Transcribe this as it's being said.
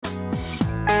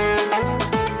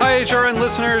HRN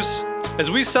listeners.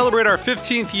 As we celebrate our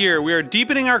 15th year, we are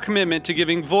deepening our commitment to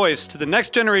giving voice to the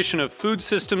next generation of food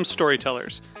systems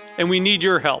storytellers, and we need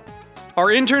your help. Our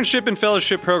internship and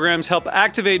fellowship programs help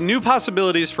activate new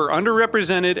possibilities for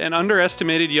underrepresented and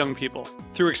underestimated young people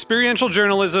through experiential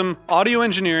journalism, audio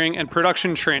engineering, and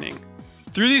production training.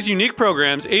 Through these unique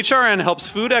programs, HRN helps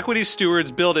food equity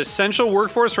stewards build essential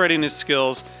workforce readiness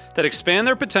skills that expand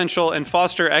their potential and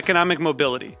foster economic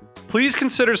mobility. Please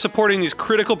consider supporting these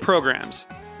critical programs.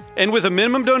 And with a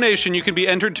minimum donation, you can be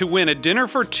entered to win a dinner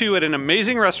for two at an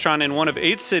amazing restaurant in one of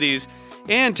 8 cities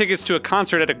and tickets to a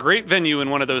concert at a great venue in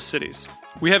one of those cities.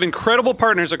 We have incredible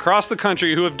partners across the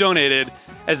country who have donated,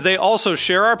 as they also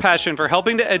share our passion for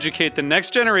helping to educate the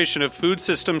next generation of food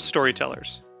systems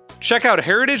storytellers. Check out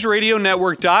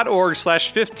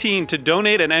heritageradionetwork.org/15 to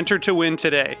donate and enter to win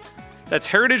today. That's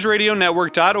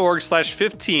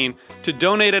heritageradionetwork.org/15 to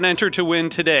donate and enter to win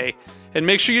today. And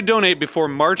make sure you donate before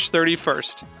March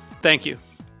 31st. Thank you.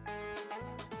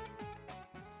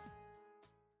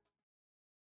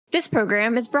 This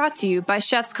program is brought to you by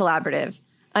Chefs Collaborative,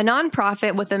 a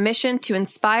nonprofit with a mission to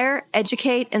inspire,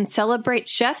 educate, and celebrate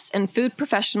chefs and food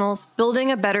professionals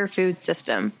building a better food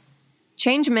system.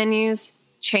 Change menus,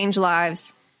 change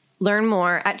lives. Learn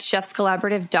more at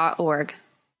chefscollaborative.org.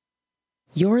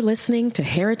 You're listening to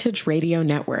Heritage Radio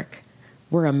Network.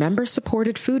 We're a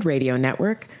member-supported food radio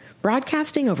network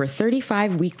broadcasting over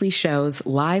 35 weekly shows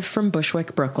live from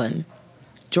Bushwick, Brooklyn.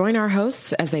 Join our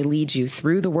hosts as they lead you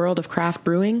through the world of craft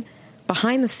brewing,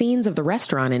 behind the scenes of the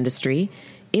restaurant industry,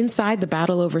 inside the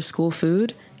battle over school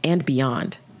food, and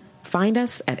beyond. Find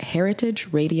us at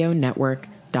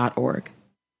heritageradionetwork.org.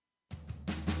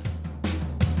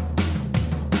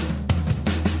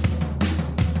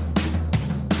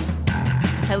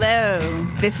 Hello,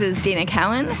 this is Dana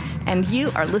Cowan, and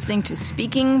you are listening to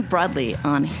Speaking Broadly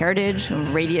on Heritage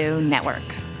Radio Network.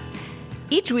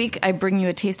 Each week, I bring you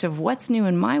a taste of what's new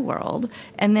in my world,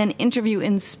 and then interview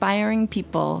inspiring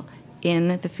people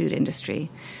in the food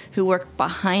industry who work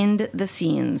behind the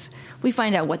scenes. We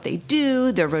find out what they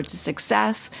do, their road to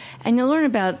success, and you'll learn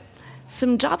about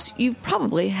some jobs you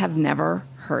probably have never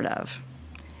heard of.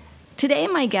 Today,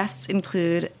 my guests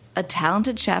include a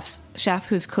talented chef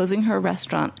who's closing her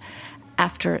restaurant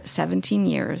after 17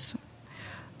 years.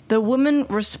 The woman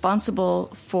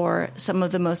responsible for some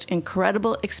of the most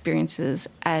incredible experiences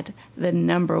at the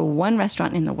 #1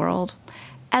 restaurant in the world,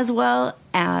 as well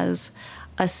as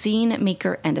a scene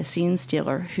maker and a scene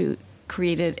stealer who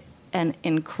created an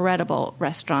incredible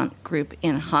restaurant group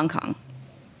in Hong Kong.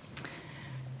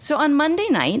 So on Monday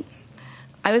night,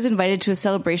 I was invited to a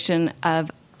celebration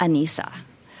of Annisa.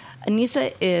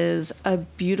 Annisa is a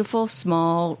beautiful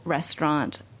small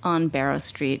restaurant on Barrow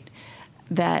Street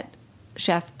that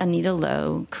Chef Anita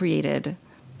Lo created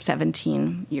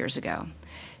 17 years ago.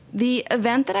 The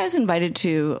event that I was invited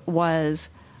to was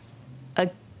a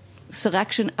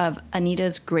selection of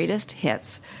Anita's greatest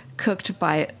hits cooked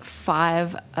by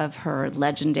 5 of her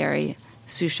legendary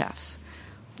sous chefs.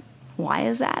 Why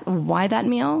is that? Why that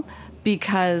meal?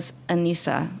 Because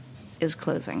Annisa is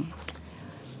closing.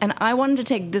 And I wanted to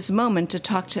take this moment to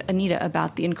talk to Anita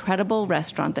about the incredible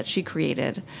restaurant that she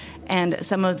created and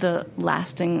some of the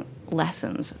lasting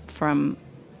lessons from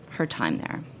her time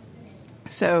there.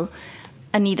 So,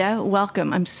 Anita,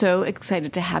 welcome. I'm so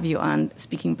excited to have you on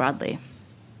Speaking Broadly.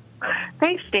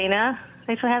 Thanks, Dana.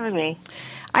 Thanks for having me.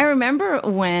 I remember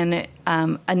when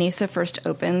Annisa first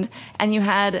opened, and you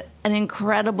had an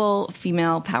incredible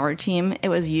female power team. It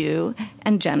was you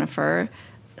and Jennifer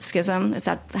Schism, is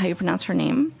that how you pronounce her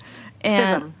name?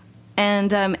 And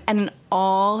an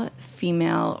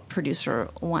all-female producer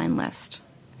wine list.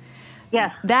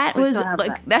 Yes, that was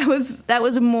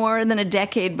more than a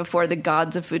decade before the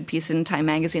Gods of Food, Peace, and Time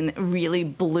magazine that really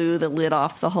blew the lid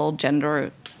off the whole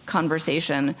gender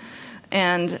conversation.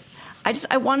 And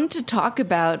I wanted to talk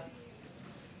about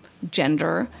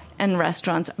gender and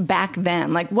restaurants back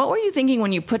then. Like, what were you thinking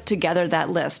when you put together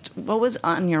that list? What was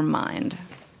on your mind?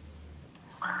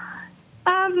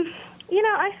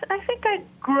 I think I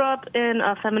grew up in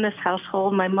a feminist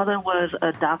household. My mother was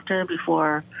a doctor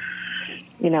before,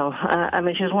 she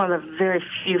was one of the very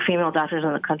few female doctors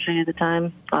in the country at the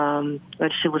time.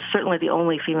 But she was certainly the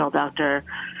only female doctor.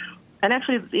 And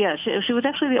actually, she was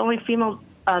actually the only female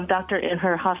doctor in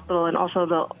her hospital, and also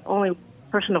the only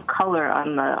person of color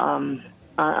on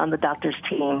the doctor's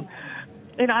team.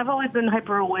 I've always been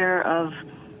hyper aware of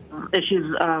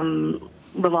issues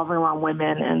revolving around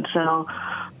women, and so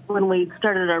when we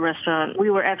started our restaurant, we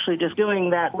were actually just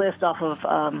doing that list off of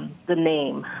the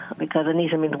name, because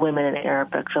Annisa means women in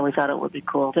Arabic, so we thought it would be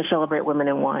cool to celebrate women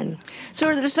in wine. So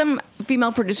are there some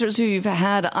female producers who you've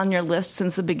had on your list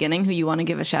since the beginning who you want to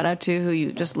give a shout-out to, who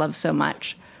you just love so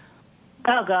much?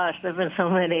 Oh, gosh, there have been so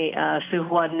many. Sue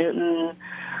Hwan Newton,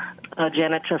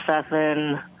 Janet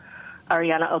Trefethen,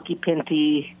 Ariana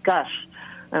Okipinti. Gosh,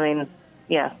 I mean,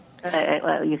 yeah.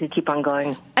 You could keep on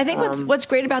going. I think what's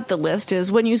great about the list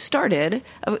is when you started,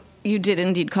 you did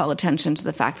indeed call attention to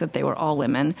the fact that they were all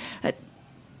women.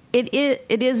 It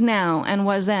is now and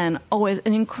was then always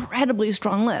an incredibly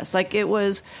strong list. Like, it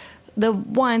was, the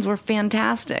wines were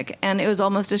fantastic, and it was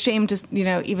almost a shame to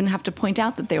even have to point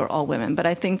out that they were all women. But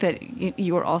I think that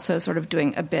you were also sort of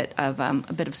doing a bit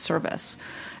of service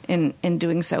in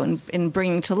doing so, and in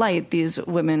bringing to light these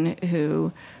women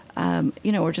who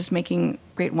were just making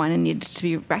great wine and needed to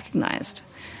be recognized.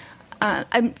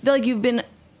 I feel like you've been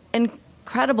an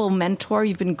incredible mentor.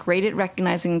 You've been great at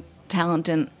recognizing talent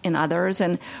in others.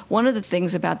 And one of the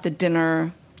things about the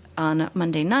dinner on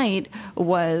Monday night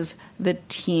was the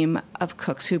team of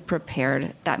cooks who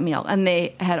prepared that meal. And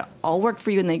they had all worked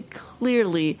for you, and they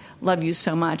clearly love you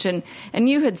so much. And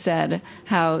you had said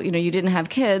how, you didn't have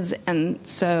kids, and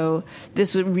so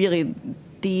this was really,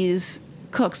 these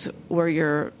cooks were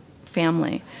your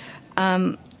family.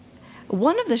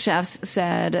 One of the chefs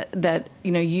said that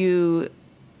you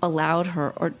allowed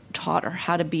her or taught her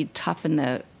how to be tough in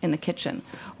the kitchen.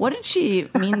 What did she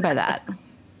mean by that?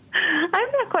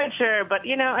 I'm not quite sure, but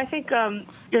I think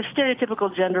your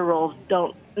stereotypical gender roles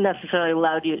don't necessarily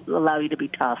allow you to be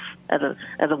tough as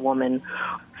a woman.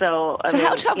 So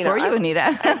how tough were you,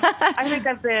 Anita? I think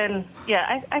I've been.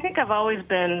 Yeah, I think I've always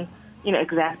been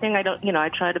exacting. I don't. I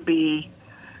try to be.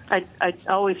 I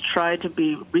always try to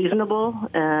be reasonable,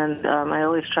 and I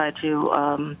always try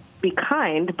to be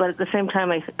kind. But at the same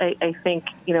time, I think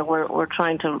we're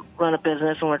trying to run a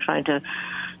business, and we're trying to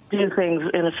do things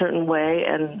in a certain way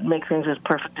and make things as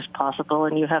perfect as possible,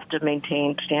 and you have to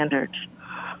maintain standards.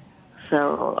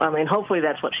 So, I mean, hopefully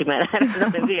that's what she meant. I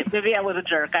don't know, maybe I was a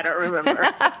jerk. I don't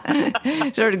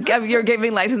remember. Sort of, you're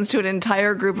giving license to an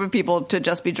entire group of people to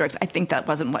just be jerks. I think that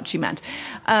wasn't what she meant.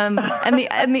 And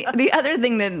the other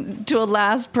thing that, to a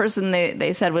last person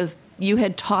they said was you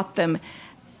had taught them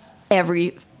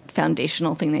every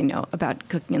foundational thing they know about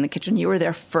cooking in the kitchen. You were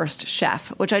their first chef,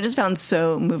 which I just found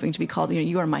so moving to be called,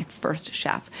 you are my first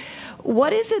chef.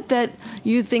 What is it that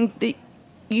you think that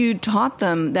you taught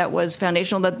them that was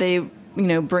foundational that they,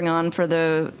 bring on for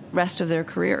the rest of their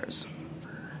careers?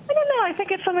 I don't know. I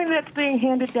think it's something that's being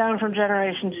handed down from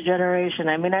generation to generation.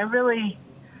 I mean,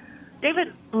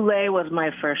 David Boulay was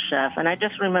my first chef, and I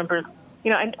just remember,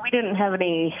 we didn't have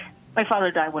any. My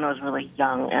father died when I was really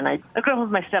young, and I grew up with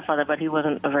my stepfather, but he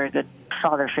wasn't a very good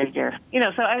father figure.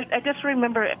 So I just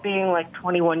remember it being like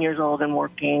 21 years old and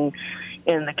working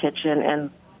in the kitchen and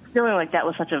feeling like that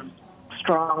was such a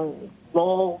strong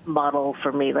role model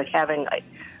for me, like having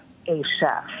a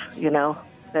chef,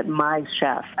 that my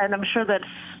chef. And I'm sure that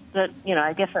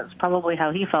I guess that's probably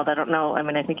how he felt. I don't know. I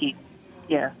mean, I think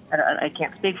I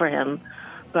can't speak for him.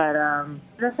 But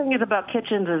the thing is about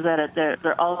kitchens is that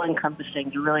they're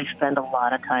all-encompassing. You really spend a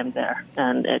lot of time there,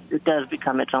 and it does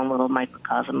become its own little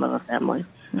microcosm of a family.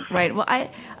 Right. Well,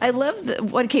 I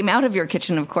love what came out of your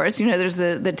kitchen, of course. There's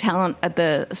the talent at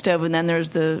the stove, and then there's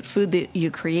the food that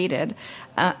you created.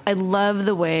 I love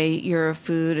the way your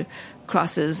food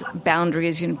crosses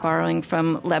boundaries, borrowing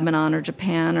from Lebanon or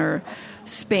Japan or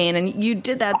Spain. And you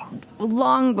did that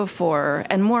long before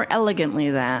and more elegantly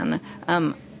than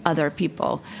other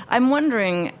people. I'm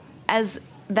wondering, as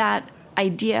that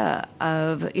idea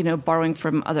of, borrowing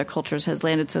from other cultures has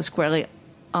landed so squarely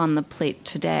on the plate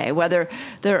today, whether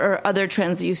there are other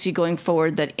trends that you see going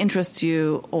forward that interest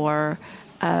you or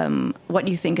what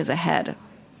you think is ahead.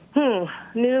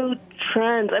 New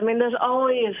trends. I mean, there's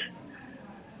always...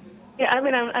 Yeah, I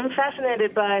mean, I'm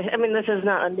fascinated by... I mean, this is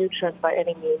not a new trend by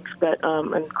any means, but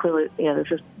and clearly, this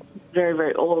is very,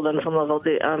 very old on some level.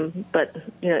 But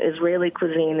Israeli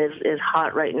cuisine is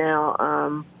hot right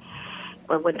now.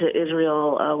 I went to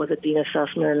Israel with Adina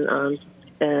Sussman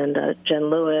and Jen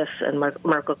Lewis and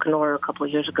Marco Canora a couple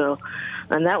of years ago,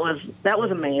 and that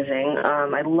was amazing.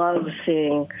 I love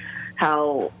seeing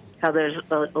how there's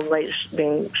a light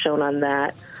being shown on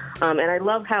that. And I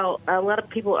love how a lot of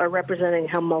people are representing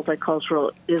how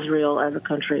multicultural Israel as a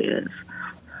country is.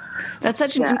 That's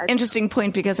such an interesting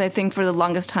point, because I think for the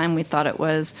longest time we thought it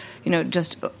was,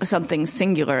 just something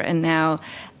singular. And now,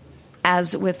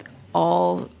 as with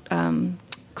all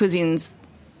cuisines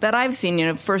that I've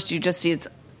seen, first you just see it's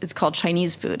it's called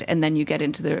Chinese food, and then you get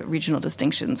into the regional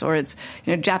distinctions, or it's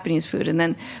Japanese food, and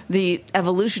then the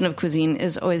evolution of cuisine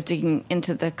is always digging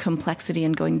into the complexity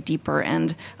and going deeper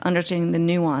and understanding the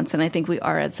nuance. And I think we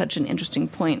are at such an interesting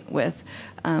point with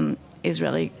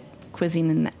Israeli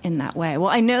cuisine in that way. Well,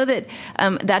 I know that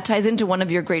that ties into one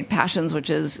of your great passions, which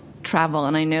is travel.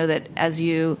 And I know that as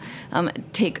you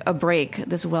take a break,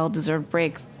 this well-deserved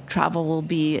break, travel will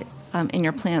be in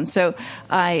your plans. So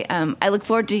I look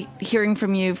forward to hearing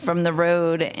from you from the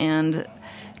road and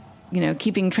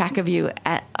keeping track of you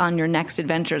on your next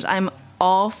adventures. I'm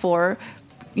all for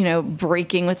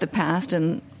breaking with the past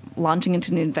and launching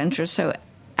into new adventures. So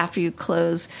after you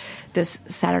close this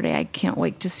Saturday, I can't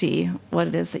wait to see what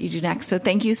it is that you do next. So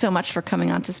thank you so much for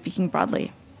coming on to Speaking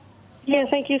Broadly. Yeah,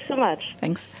 thank you so much.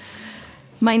 Thanks.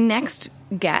 My next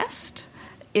guest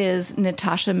is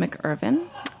Natasha McIrvin.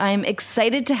 I'm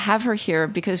excited to have her here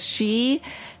because she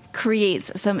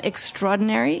creates some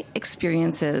extraordinary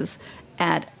experiences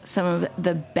at some of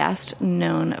the best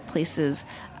known places,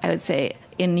 I would say,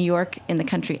 in New York, in the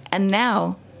country, and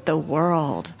now the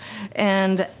world.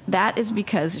 And that is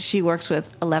because she works with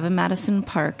 11 Madison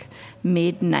Park,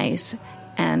 Made Nice,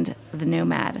 and the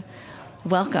NoMad.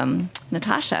 Welcome,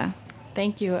 Natasha.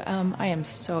 Thank you. I am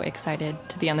so excited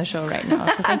to be on the show right now.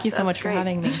 So thank you so much for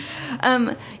having me.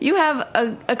 You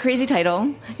have a crazy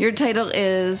title. Your title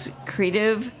is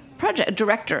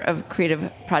Director of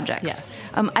Creative Projects.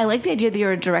 Yes. I like the idea that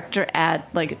you're a director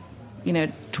at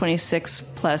 26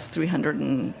 plus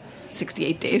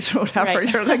 368 days or whatever.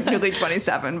 Right. You're nearly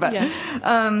 27, but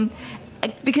yes.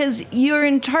 Because you're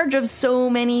in charge of so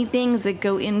many things that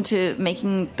go into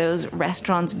making those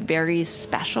restaurants very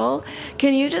special.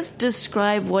 Can you just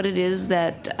describe what it is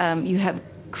that you have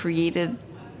created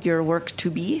your work to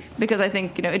be? Because I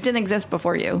think, it didn't exist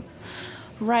before you.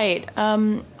 Right.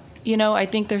 I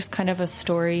think there's kind of a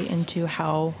story into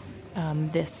how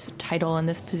this title and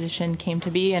this position came to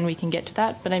be, and we can get to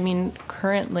that. But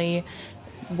currently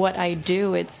what I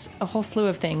do, it's a whole slew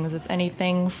of things. It's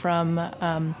anything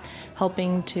from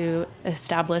helping to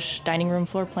establish dining room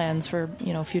floor plans for,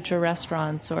 future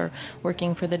restaurants, or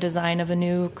working for the design of a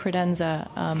new credenza.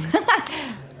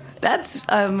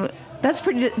 That's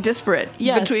pretty disparate.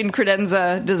 Yes. Between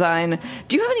credenza design.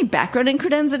 Do you have any background in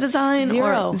credenza design?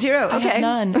 Zero. Zero. Okay. I have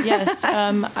none. Yes.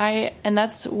 And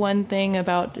that's one thing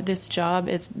about this job.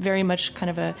 It's very much kind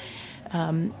of a,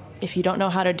 if you don't know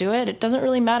how to do it, it doesn't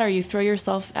really matter. You throw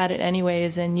yourself at it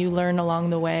anyways, and you learn along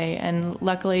the way. And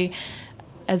luckily,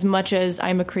 as much as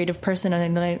I'm a creative person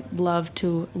and I love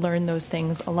to learn those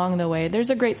things along the way,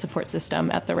 there's a great support system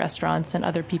at the restaurants and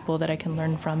other people that I can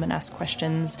learn from and ask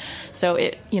questions. So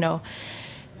it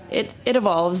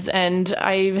evolves, and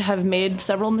I have made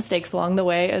several mistakes along the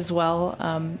way as well.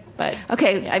 But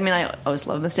okay, yeah. I always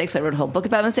love mistakes. I wrote a whole book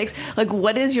about mistakes.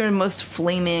 What is your most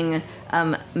flaming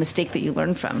mistake that you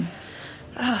learned from?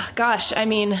 Gosh,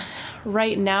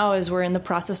 right now, as we're in the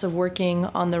process of working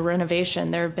on the renovation,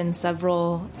 there have been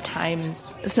several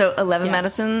times. So 11 Yes.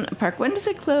 Madison Park, when does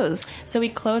it close? So we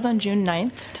close on June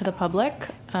 9th to the public,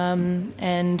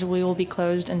 and we will be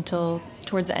closed until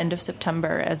towards the end of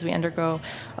September as we undergo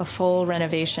a full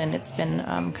renovation. It's been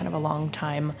kind of a long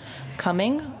time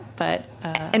coming, but...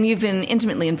 and you've been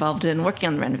intimately involved in working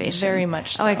on the renovation. Very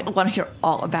much so. Oh, I want to hear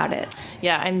all about it.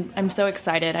 Yeah, I'm so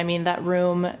excited. That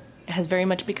room has very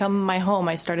much become my home.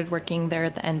 I started working there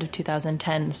at the end of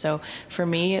 2010. So for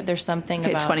me, there's something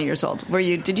about... 20 years old.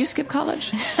 Did you skip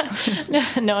college?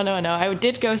 No. I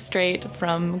did go straight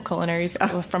from culinary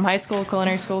school, from high school,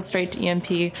 culinary school, straight to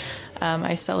EMP.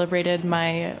 I celebrated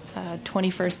my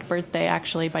 21st birthday,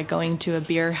 actually, by going to a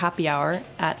beer happy hour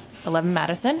at 11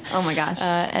 Madison. Oh, my gosh.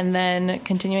 And then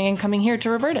continuing and coming here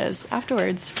to Roberta's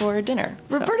afterwards for dinner.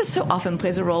 Roberta so often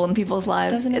plays a role in people's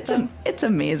lives. Doesn't it? It's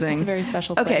amazing. It's a very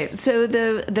special place. Okay, so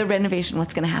the renovation,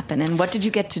 what's going to happen? And what did you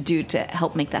get to do to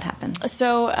help make that happen?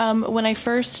 So when I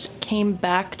first came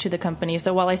back to the company,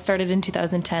 so while I started in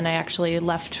 2010, I actually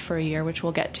left for a year, which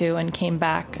we'll get to, and came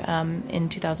back in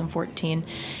 2014.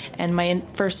 And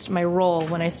my role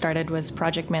when I started was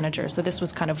project manager. So this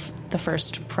was kind of the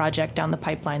first project down the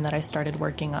pipeline that I started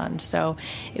working on. So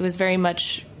it was very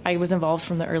much, I was involved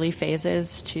from the early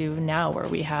phases to now where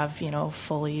we have,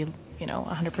 fully,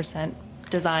 100%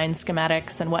 design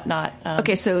schematics and whatnot.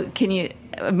 Okay, so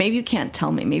maybe you can't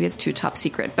tell me, maybe it's too top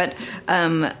secret, but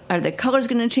are the colors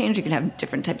going to change? You can have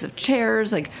different types of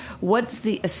chairs. What's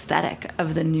the aesthetic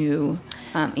of the new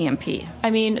EMP?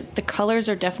 The colors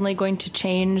are definitely going to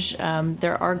change.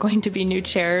 There are going to be new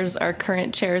chairs. Our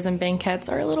current chairs and banquettes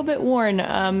are a little bit worn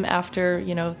after,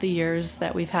 the years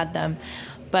that we've had them.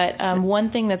 But one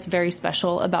thing that's very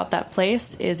special about that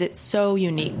place is it's so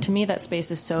unique. To me, that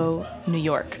space is so New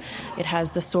York. It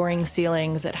has the soaring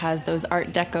ceilings. It has those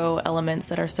Art Deco elements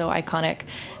that are so iconic.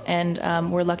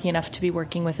 And we're lucky enough to be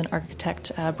working with an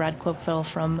architect, Brad Clopeville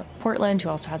from Portland, who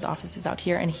also has offices out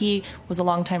here. And he was a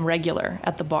longtime regular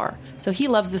at the bar. So he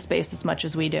loves the space as much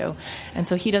as we do. And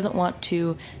so he doesn't want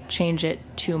to change it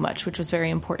too much, which was very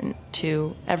important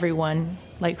to everyone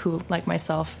like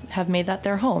myself, have made that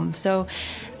their home. So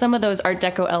some of those Art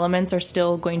Deco elements are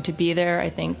still going to be there.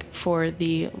 I think for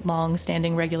the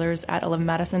long-standing regulars at 11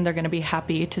 Madison, they're going to be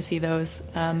happy to see those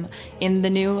in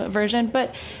the new version.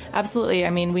 But absolutely,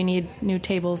 I mean, we need new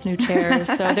tables, new chairs.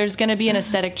 So there's going to be an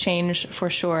aesthetic change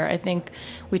for sure. I think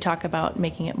we talk about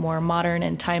making it more modern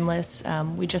and timeless.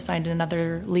 We just signed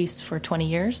another lease for 20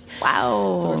 years.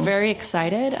 Wow. So we're very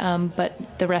excited,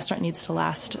 but the restaurant needs to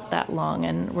last that long,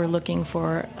 and we're looking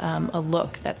for a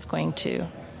look that's going to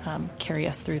carry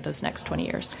us through those next 20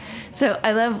 years. So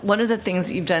I love one of the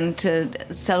things you've done to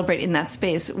celebrate in that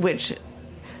space, which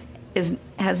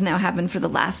has now happened for the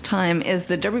last time, is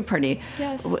the Derby Party.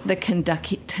 Yes. The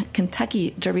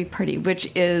Kentucky Derby Party,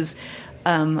 which is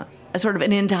a sort of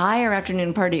an entire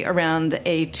afternoon party around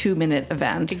a 2-minute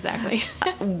event. Exactly.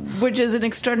 Which is an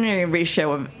extraordinary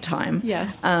ratio of time.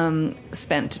 Yes.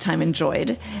 Spent to time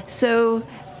enjoyed. So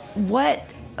what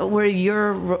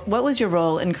was your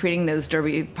role in creating those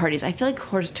Derby parties? I feel like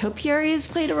horse topiaries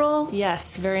played a role.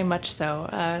 Yes, very much so.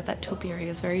 That topiary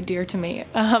is very dear to me.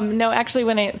 No, actually,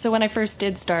 when I first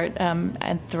did start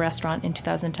at the restaurant in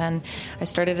 2010, I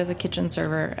started as a kitchen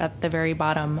server at the very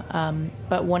bottom.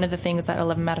 But one of the things that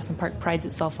 11 Madison Park prides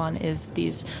itself on is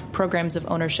these programs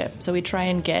of ownership. So we try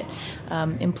and get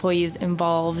employees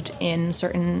involved in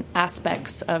certain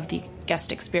aspects of the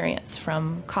guest experience,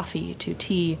 from coffee to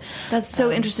tea. That's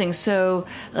so interesting. So,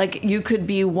 like, you could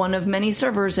be one of many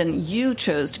servers and you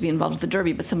chose to be involved with the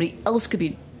Derby, but somebody else could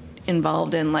be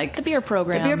involved in, like, the beer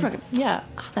program. Yeah.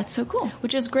 Oh, that's so cool.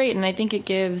 Which is great, and I think it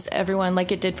gives everyone,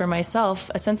 like it did for myself,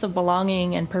 a sense of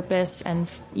belonging and purpose, and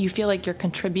you feel like you're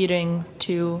contributing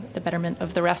to the betterment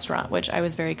of the restaurant, which I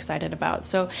was very excited about.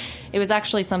 So it was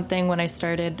actually something when I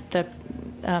started,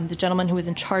 the gentleman who was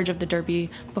in charge of the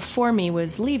Derby before me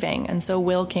was leaving, and so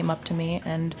Will came up to me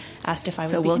and asked if I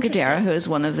would be interested. So Will Guidara, who is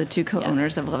one of the two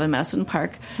co-owners of 11 Madison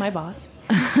Park. My boss.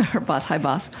 Her boss. Hi,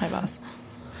 boss. Hi, boss.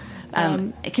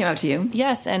 It came up to you.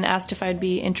 Yes, and asked if I'd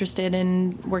be interested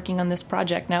in working on this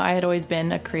project. Now, I had always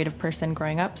been a creative person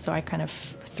growing up, so I kind of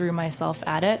threw myself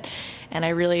at it. And I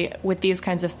really, with these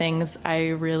kinds of things, I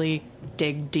really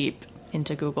dig deep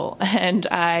into Google, and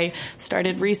I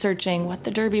started researching what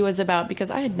the Derby was about, because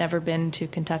I had never been to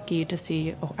Kentucky to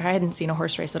see, I hadn't seen a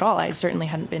horse race at all. I certainly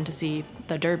hadn't been to see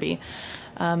the Derby.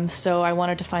 So I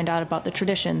wanted to find out about the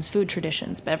traditions, food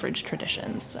traditions, beverage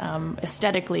traditions,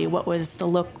 aesthetically, what was the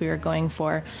look we were going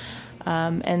for.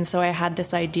 And so I had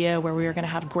this idea where we were going to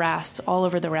have grass all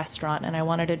over the restaurant, and I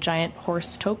wanted a giant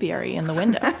horse topiary in the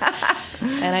window.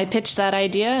 And I pitched that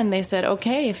idea, and they said,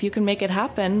 okay, if you can make it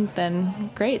happen, then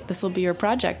great, this will be your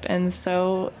project. And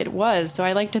so it was. So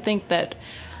I like to think that,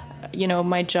 you know,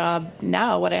 my job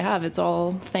now, what I have, it's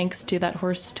all thanks to that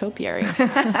horse topiary.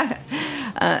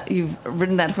 You've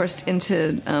ridden that horse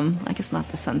into, I guess not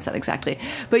the sunset exactly,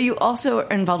 but you also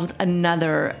are involved with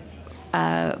another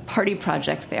party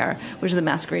project there, which is the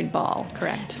Masquerade Ball.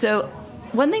 Correct. So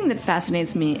one thing that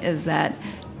fascinates me is that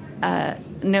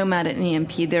NoMad and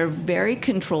EMP, they're very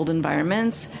controlled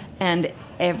environments, and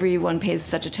everyone pays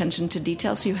such attention to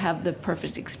detail, so you have the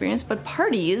perfect experience. But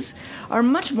parties are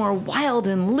much more wild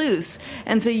and loose.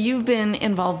 And so you've been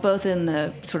involved both in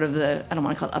the sort of the, I don't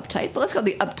want to call it uptight, but let's call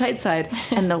it the uptight side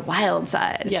and the wild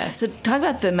side. Yes. So talk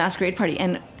about the Masquerade Party,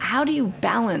 and how do you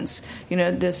balance, you know,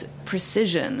 this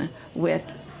precision with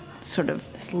sort of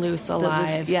this loose,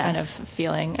 alive kind of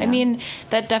feeling. Yeah. I mean,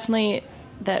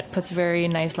 that puts very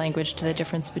nice language to the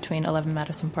difference between 11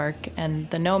 Madison Park and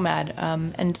the NoMad.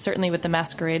 And certainly with the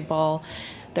Masquerade Ball,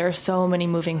 there are so many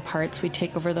moving parts. We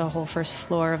take over the whole first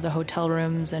floor of the hotel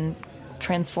rooms and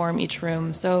transform each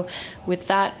room. So with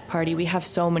that party, we have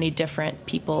so many different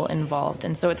people involved.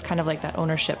 And so it's kind of like that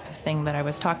ownership thing that I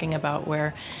was talking about,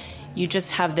 where you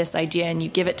just have this idea and you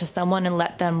give it to someone and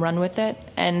let them run with it.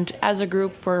 And as a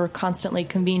group, we're constantly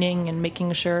convening and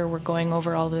making sure we're going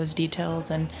over all those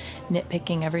details and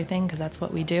nitpicking everything, because that's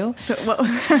what we do. So,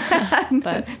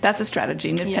 but that's a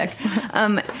strategy, nitpick. Yes.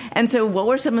 And so what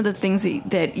were some of the things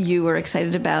that you were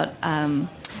excited about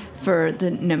for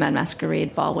the Nomad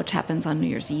Masquerade Ball, which happens on New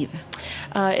Year's Eve.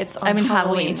 It's on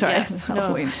Halloween. Sorry, yes,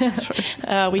 Halloween.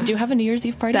 We do have a New Year's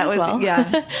Eve party that as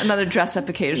well. Another dress-up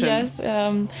occasion. Yes.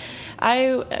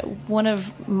 One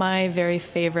of my very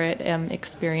favorite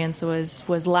experience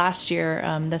was last year.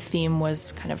 The theme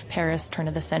was kind of Paris, turn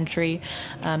of the century,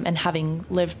 and having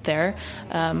lived there,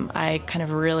 I kind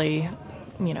of really,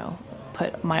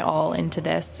 put my all into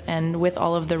this. And with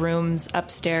all of the rooms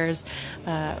upstairs,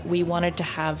 we wanted to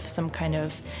have some kind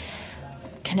of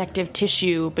connective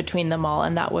tissue between them all,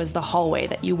 and that was the hallway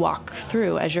that you walk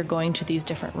through as you're going to these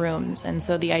different rooms. And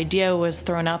so the idea was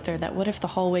thrown out there that what if the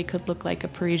hallway could look like a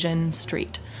Parisian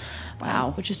street?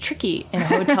 Wow. Which is tricky in a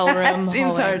hotel room.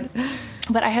 Seems hard.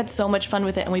 But I had so much fun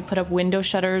with it, and we put up window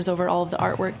shutters over all of the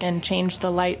artwork and changed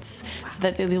the lights so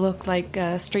that they look like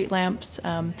street lamps.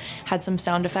 Had some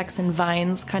sound effects and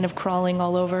vines kind of crawling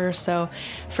all over. So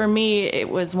for me, it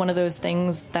was one of those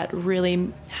things that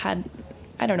really had,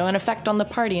 an effect on the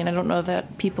party. And I don't know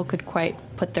that people could quite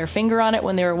put their finger on it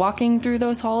when they were walking through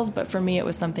those halls. But for me, it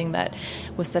was something that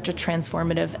was such a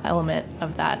transformative element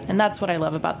of that. And that's what I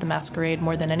love about the Masquerade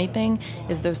more than anything,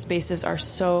 is those spaces are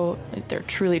they're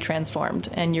truly transformed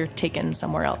and you're taken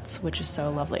somewhere else, which is so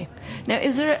lovely. Now,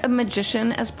 is there a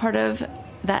magician as part of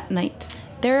that night?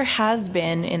 There has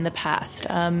been in the past.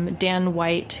 Dan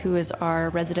White, who is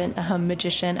our resident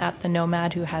magician at the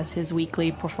Nomad, who has his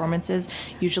weekly performances,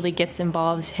 usually gets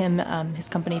involved. His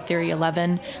company Theory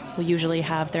 11 will usually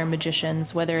have their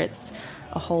magicians, whether it's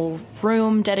a whole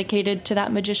room dedicated to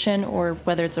that magician or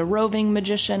whether it's a roving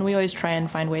magician. We always try and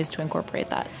find ways to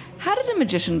incorporate that. How did a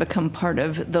magician become part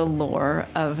of the lore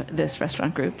of this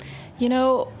restaurant group?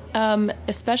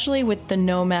 Especially with the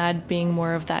Nomad being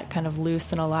more of that kind of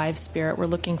loose and alive spirit, we're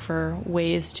looking for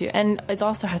ways to, and it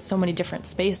also has so many different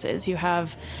spaces. You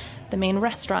have the main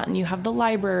restaurant, and you have the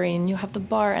library, and you have the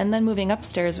bar, and then moving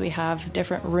upstairs we have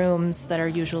different rooms that are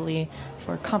usually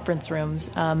for conference rooms,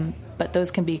 but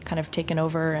those can be kind of taken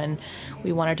over, and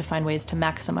we wanted to find ways to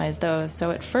maximize those.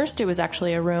 So at first it was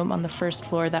actually a room on the first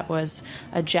floor that was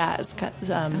a jazz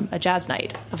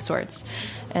night of sorts.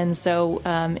 And so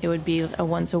it would be a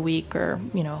once a week or,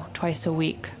 twice a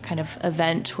week kind of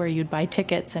event where you'd buy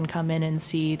tickets and come in and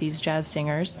see these jazz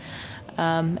singers.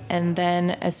 And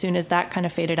then as soon as that kind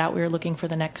of faded out, we were looking for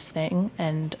the next thing.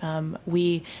 And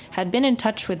we had been in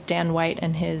touch with Dan White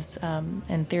and his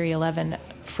and Theory 11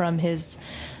 from his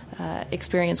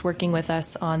experience working with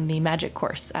us on the magic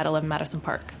course at 11 Madison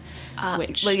Park.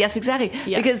 Well, yes, exactly.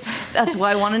 Yes. Because that's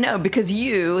why I want to know, because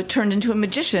you turned into a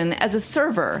magician as a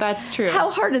server. That's true. How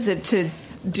hard is it to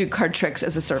do card tricks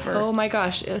as a server? Oh my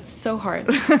gosh, it's so hard.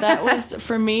 That was,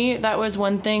 for me, that was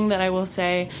one thing that I will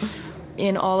say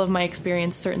in all of my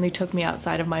experience certainly took me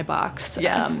outside of my box.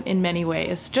 Yes. In many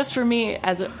ways. Just for me,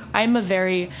 I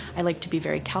like to be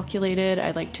very calculated.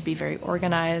 I like to be very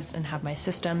organized and have my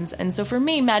systems. And so for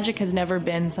me, magic has never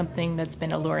been something that's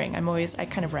been alluring. I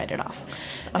kind of write it off.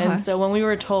 And so when we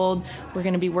were told we're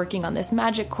going to be working on this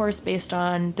magic course based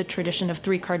on the tradition of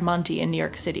 3-card Monte in New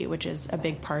York City, which is a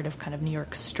big part of kind of New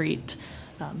York street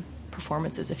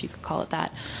performances, if you could call it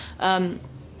that.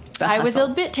 I was a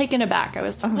bit taken aback. I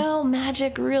was, well,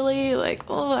 magic, really?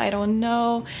 I don't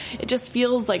know. It just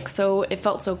feels it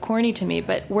felt so corny to me.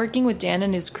 But working with Dan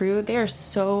and his crew, they are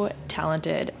so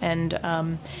talented.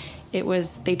 And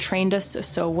they trained us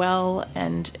so well.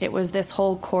 And it was this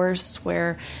whole course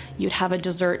where you'd have a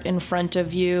dessert in front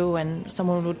of you and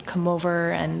someone would come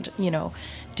over and,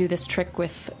 do this trick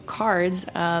with cards.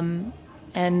 And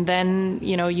then,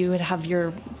 you would have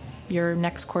your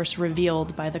next course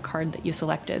revealed by the card that you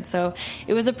selected. So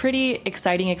it was a pretty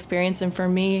exciting experience. And for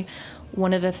me,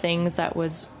 one of the things that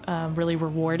was really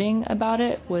rewarding about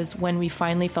it was when we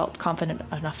finally felt confident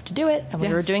enough to do it and we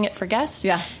were doing it for guests.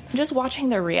 Yeah. And just watching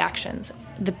their reactions,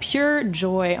 the pure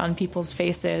joy on people's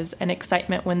faces and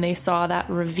excitement when they saw that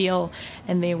reveal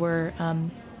and they were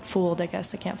fooled, I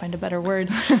guess. I can't find a better word.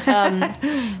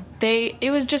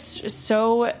 It was just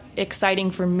so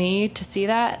exciting for me to see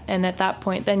that. And at that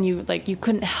point, then you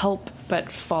couldn't help but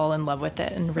fall in love with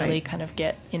it and really kind of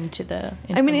get into the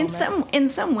in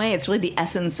some way, it's really the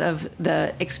essence of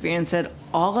the experience at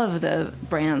all of the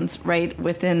brands, right,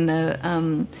 within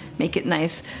the Make It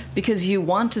Nice, because you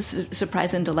want to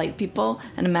surprise and delight people,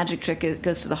 and a magic trick, it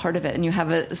goes to the heart of it, and you have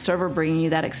a server bringing you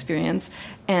that experience,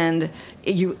 and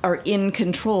you are in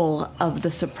control of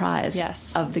the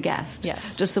surprise of the guest.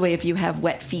 Yes. Just the way if you have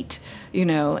wet feet,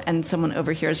 and someone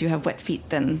overhears you have wet feet,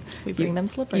 then we bring them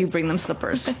slippers. You bring them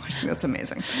slippers. I think that's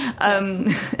amazing.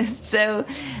 So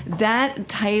that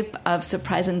type of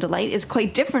surprise and delight is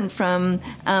quite different from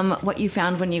what you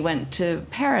found when you went to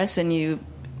Paris and you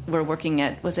were working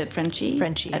at, was it Frenchie?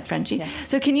 Frenchie. At Frenchie. Yes.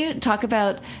 So can you talk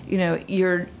about,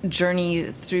 your journey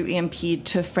through EMP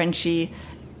to Frenchie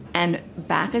and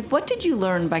back? Like, what did you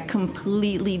learn by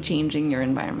completely changing your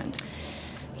environment?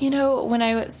 When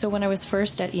I was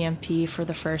first at EMP for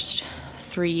the first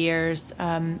 3 years,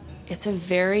 it's a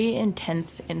very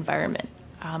intense environment.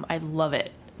 I love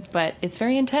it, but it's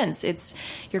very intense.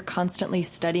 You're constantly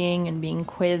studying and being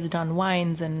quizzed on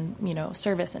wines and,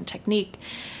 service and technique.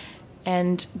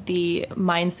 And the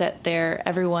mindset there,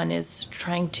 everyone is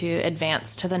trying to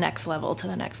advance to the next level,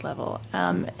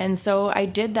 and so I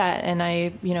did that, and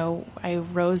I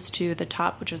rose to the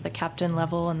top, which was the captain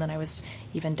level, and then I was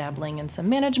even dabbling in some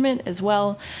management as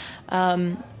well.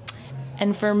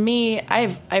 And for me,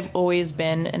 I've always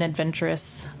been an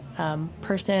adventurous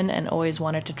person and always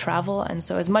wanted to travel. And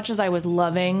so as much as I was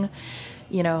loving,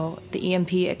 the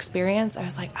EMP experience, I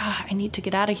was like, I need to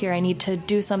get out of here. I need to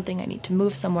do something. I need to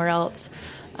move somewhere else.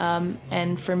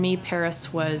 And for me,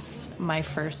 Paris was my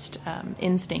first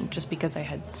instinct, just because I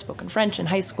had spoken French in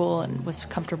high school and was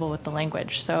comfortable with the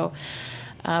language. So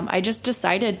I just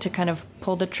decided to kind of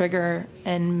pull the trigger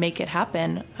and make it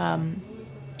happen.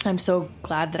 I'm so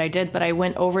glad that I did, but I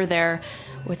went over there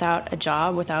without a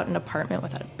job, without an apartment,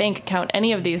 without a bank account,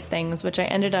 any of these things, which I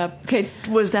ended up... Okay,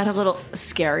 was that a little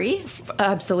scary?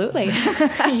 Absolutely.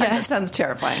 Yes. That sounds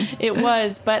terrifying. It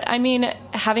was, but I mean,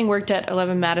 having worked at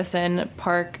 11 Madison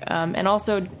Park, and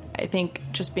also I think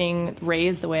just being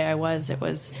raised the way I was, it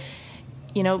was...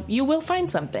 you will find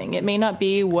something. It may not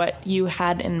be what you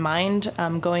had in mind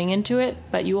going into it,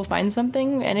 but you will find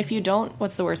something. And if you don't,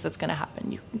 what's the worst that's going to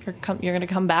happen? You're going to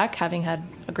come back having had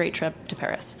a great trip to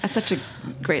Paris. That's such a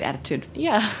great attitude.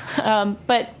 Yeah.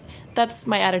 But that's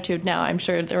my attitude now. I'm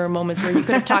sure there were moments where you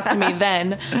could have talked to me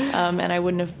then, and I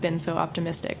wouldn't have been so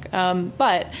optimistic.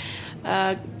 But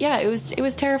it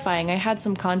was terrifying. I had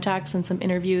some contacts and some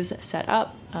interviews set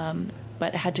up,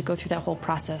 but I had to go through that whole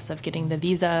process of getting the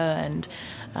visa and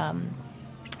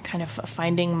kind of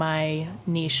finding my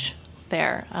niche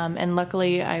there. And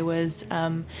luckily, I was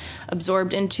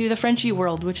absorbed into the Frenchie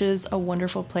world, which is a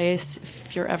wonderful place.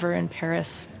 If you're ever in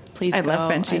Paris, please go. I love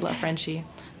Frenchie. I love Frenchie.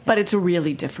 But it's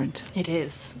really different. It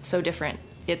is so different.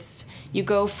 You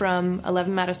go from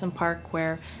 11 Madison Park,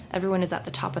 where everyone is at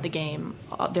the top of their game.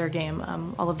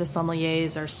 All of the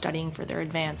sommeliers are studying for their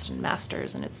advanced and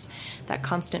masters, and it's that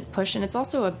constant push. And it's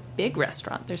also a big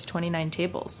restaurant. There's 29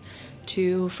 tables,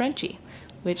 to Frenchie,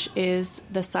 which is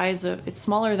the size of... It's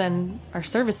smaller than our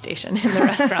service station in the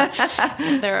restaurant.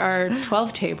 There are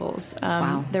 12 tables.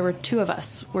 Wow. There were 2 of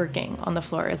us working on the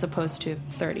floor as opposed to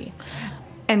 30.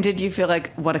 And did you feel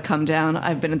like, what a come down?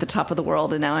 I've been at the top of the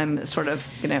world, and now I'm sort of,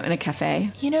 in a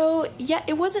cafe? Yeah,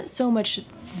 it wasn't so much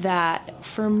that.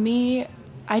 For me,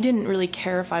 I didn't really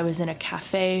care if I was in a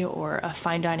cafe or a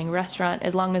fine dining restaurant,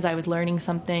 as long as I was learning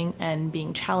something and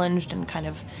being challenged and kind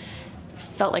of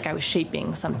felt like I was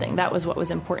shaping something. That was what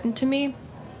was important to me.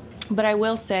 But I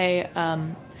will say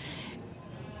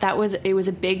it was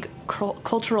a big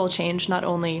cultural change, not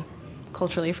only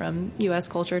culturally from U.S.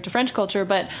 culture to French culture,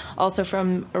 but also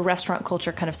from a restaurant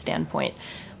culture kind of standpoint,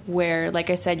 where, like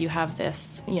I said, you have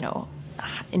this,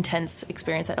 intense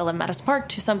experience at 11 Madison Park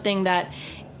to something that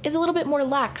is a little bit more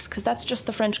lax, because that's just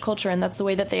the French culture, and that's the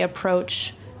way that they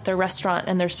approach their restaurant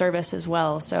and their service as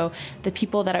well. So the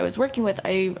people that I was working with,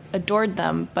 I adored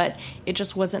them, but it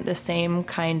just wasn't the same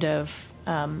kind of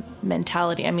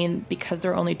mentality. I mean, because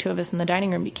there are only 2 of us in the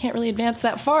dining room, you can't really advance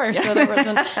that far. So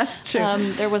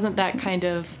there wasn't that kind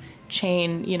of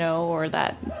chain, or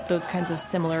those kinds of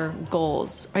similar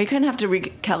goals. Or you kind of have to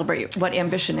recalibrate what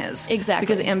ambition is. Exactly.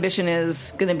 Because ambition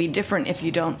is going to be different if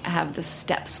you don't have the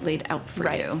steps laid out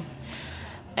for you.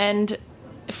 And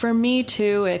for me,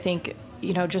 too, I think,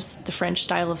 just the French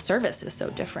style of service is so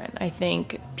different. I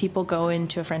think people go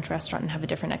into a French restaurant and have a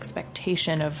different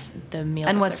expectation of the meal.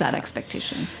 And what's that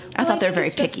expectation? I thought they're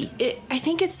very picky. I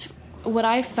think it's... What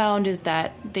I found is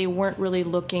that they weren't really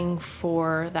looking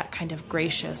for that kind of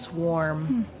gracious,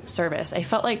 warm service. I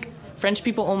felt like French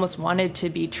people almost wanted to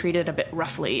be treated a bit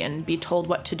roughly and be told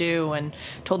what to do and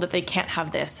told that they can't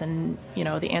have this, and,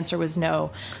 the answer was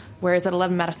no. Whereas at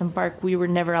 11 Madison Park, we were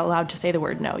never allowed to say the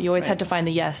word no. You always had to find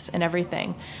the yes in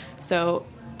everything. So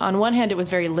on one hand, it was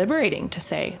very liberating to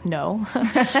say no.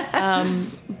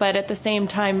 But at the same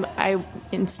time,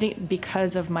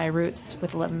 because of my roots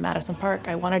with 11 Madison Park,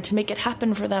 I wanted to make it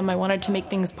happen for them. I wanted to make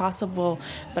things possible.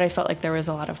 But I felt like there was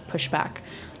a lot of pushback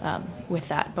with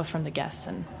that, both from the guests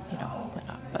and,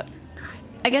 whatnot. But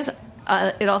I guess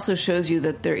it also shows you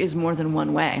that there is more than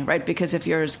one way, right? Because if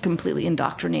you're completely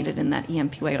indoctrinated in that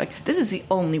EMP way, like, this is the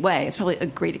only way, it's probably a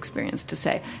great experience to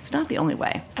say, it's not the only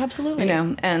way. Absolutely.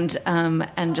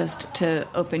 And just to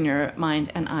open your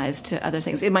mind and eyes to other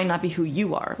things. It might not be who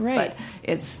you are, right,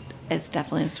 but it's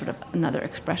definitely sort of another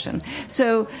expression.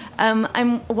 So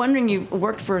I'm wondering, you've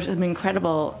worked for some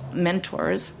incredible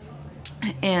mentors,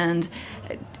 and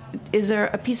is there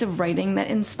a piece of writing that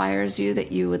inspires you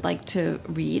that you would like to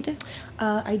read?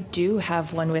 I do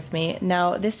have one with me.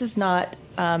 Now, this is not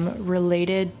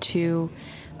related to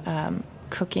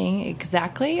cooking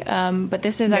exactly, but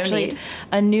this is actually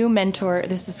a new mentor.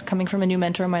 This is coming from a new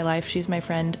mentor in my life. She's my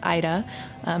friend Ida.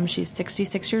 She's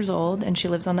 66 years old, and she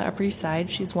lives on the Upper East Side.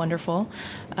 She's wonderful.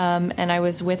 And I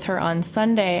was with her on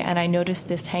Sunday, and I noticed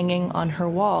this hanging on her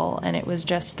wall, and it was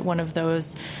just one of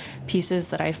those pieces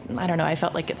that I don't know, I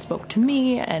felt like it spoke to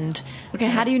me. And okay,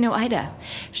 how do you know Ida?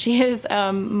 She is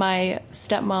my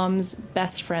stepmom's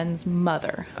best friend's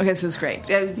mother. Okay, this is great.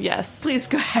 Yes. Please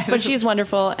go ahead. But she's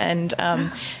wonderful, and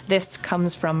this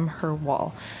comes from her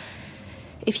wall.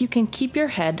 If you can keep your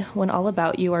head when all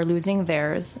about you are losing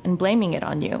theirs and blaming it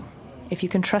on you. If you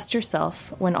can trust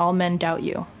yourself when all men doubt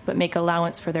you, but make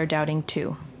allowance for their doubting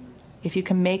too. If you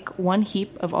can make one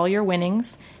heap of all your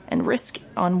winnings and risk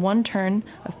on one turn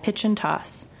of pitch and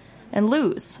toss, and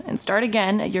lose and start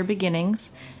again at your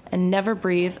beginnings, and never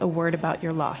breathe a word about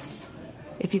your loss.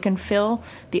 If you can fill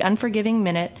the unforgiving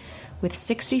minute with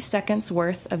 60 seconds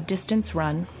worth of distance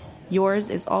run, yours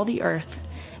is all the earth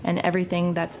and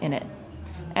everything that's in it.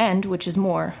 And, which is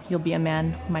more, you'll be a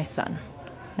man, my son.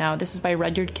 Now, this is by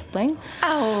Rudyard Kipling.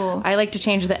 Oh. I like to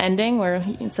change the ending where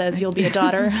it says you'll be a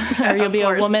daughter, or you'll be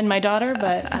a woman, my daughter,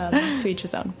 but to each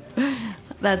his own.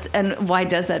 And why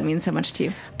does that mean so much to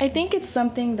you? I think it's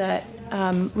something that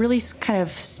really kind of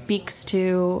speaks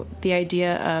to the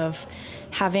idea of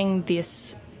having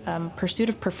this pursuit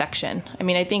of perfection. I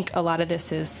mean, I think a lot of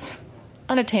this is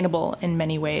unattainable in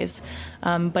many ways,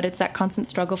 but it's that constant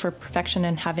struggle for perfection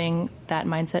and having that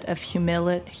mindset of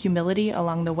humility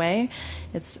along the way.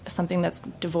 It's something that's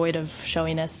devoid of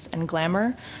showiness and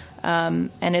glamour,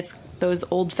 and it's those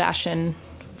old-fashioned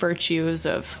virtues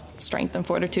of strength and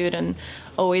fortitude, and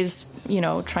always,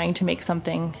 trying to make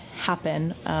something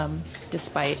happen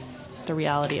despite the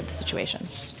reality of the situation.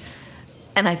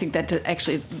 And I think that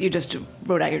actually you just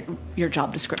wrote out your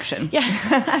job description.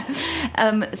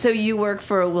 Yeah. So you work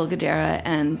for Will Guidara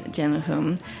and Jan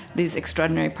Humm, these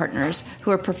extraordinary partners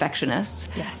who are perfectionists.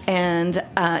 Yes. And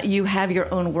you have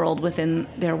your own world within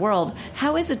their world.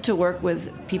 How is it to work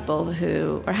with people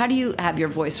or how do you have your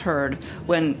voice heard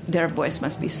when their voice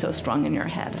must be so strong in your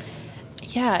head?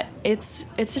 Yeah, it's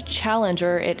a challenge,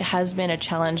 or it has been a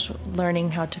challenge,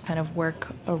 learning how to kind of work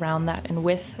around that and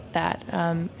with that.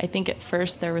 I think at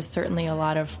first there was certainly a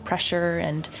lot of pressure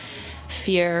and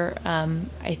fear.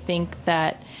 I think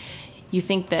that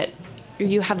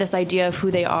you have this idea of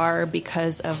who they are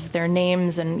because of their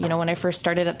names. And, when I first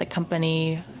started at the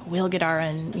company, Will Guidara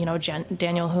and,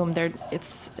 Daniel Humm,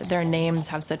 their names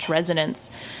have such resonance.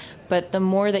 But the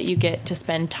more that you get to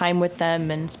spend time with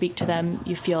them and speak to them,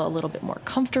 you feel a little bit more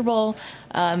comfortable.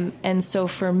 And so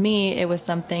for me, it was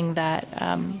something that,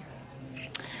 I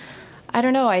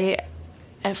don't know,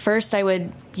 at first I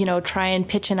would, try and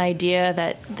pitch an idea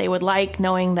that they would like,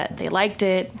 knowing that they liked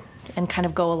it, and kind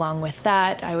of go along with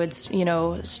that. I would,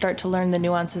 start to learn the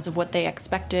nuances of what they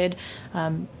expected.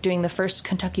 Doing the first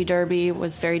Kentucky Derby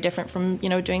was very different from,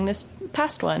 doing this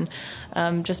past one,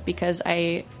 just because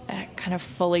I kind of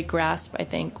fully grasp, I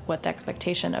think, what the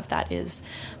expectation of that is.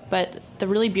 But the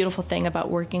really beautiful thing about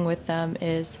working with them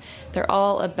is they're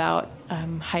all about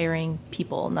hiring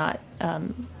people, not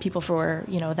people for,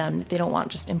 them. They don't want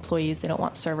just employees. They don't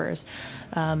want servers.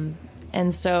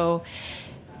 And so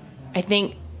I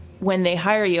think when they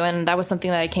hire you, and that was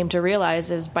something that I came to realize,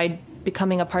 is by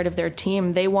becoming a part of their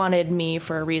team, they wanted me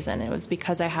for a reason. It was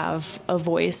because I have a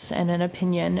voice and an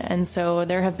opinion. And so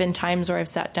there have been times where I've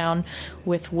sat down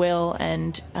with Will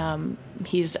and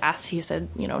he said,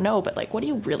 no, but what do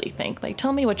you really think?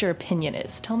 Tell me what your opinion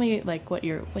is. Tell me what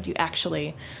you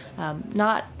actually,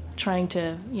 not trying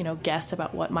to, guess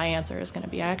about what my answer is going to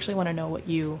be. I actually want to know what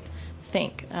you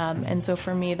think. And so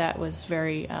for me, that was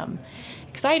very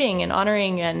exciting and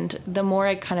honoring. And the more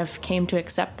I kind of came to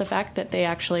accept the fact that they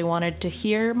actually wanted to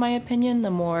hear my opinion,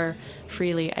 the more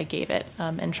freely I gave it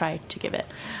and tried to give it.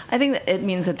 I think that it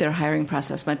means that their hiring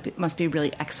process must be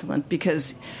really excellent,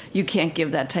 because you can't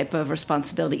give that type of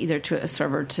responsibility either to a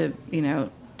server to,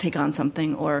 take on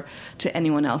something, or to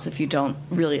anyone else if you don't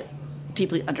really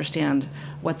deeply understand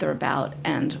what they're about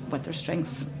and what their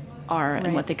strengths are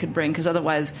and what they could bring, because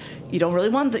otherwise you don't really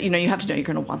want you have to know you're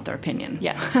going to want their opinion.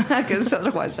 Yes. Because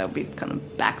otherwise that would be kind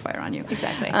of backfire on you.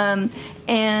 Exactly.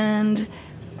 And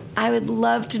I would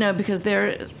love to know, because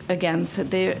they're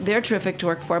terrific to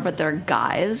work for, but they're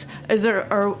guys. Is there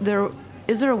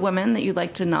a woman that you'd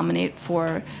like to nominate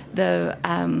for the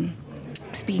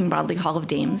Speaking Broadly Hall of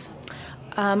Dames?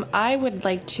 I would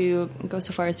like to go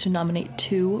so far as to nominate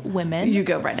 2 women. You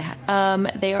go right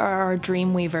ahead. They are our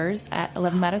dream weavers at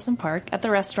 11 Madison Park. At the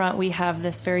restaurant, we have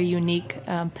this very unique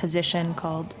position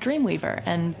called Dream Weaver,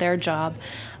 and their job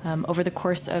over the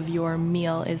course of your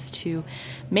meal is to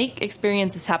make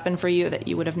experiences happen for you that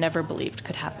you would have never believed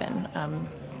could happen.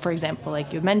 For example,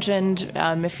 like you mentioned,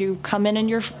 if you come in and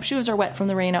your shoes are wet from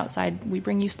the rain outside, we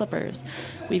bring you slippers.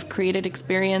 We've created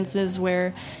experiences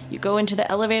where you go into the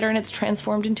elevator and it's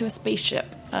transformed into a spaceship.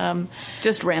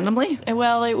 Just randomly?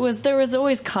 Well, there was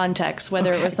always context,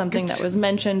 whether it was something that was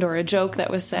mentioned or a joke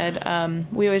that was said.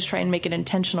 We always try and make it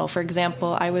intentional. For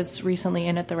example, I was recently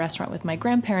in at the restaurant with my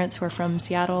grandparents who are from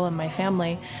Seattle and my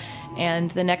family.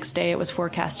 And the next day it was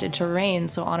forecasted to rain,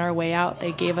 so on our way out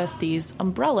they gave us these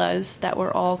umbrellas that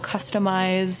were all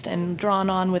customized and drawn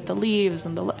on with the leaves,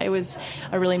 and it was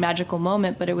a really magical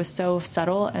moment, but it was so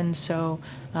subtle and so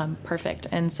perfect.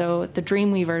 And so the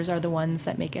Dream Weavers are the ones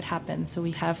that make it happen. So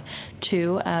we have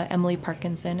 2, Emily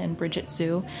Parkinson and Bridget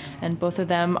Zhu, and both of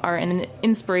them are an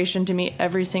inspiration to me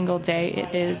every single day.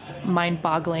 It is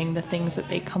mind-boggling, the things that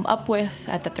they come up with,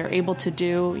 that they're able to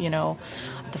do,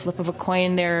 the flip of a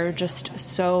coin. They're just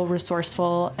so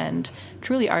resourceful and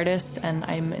truly artists, and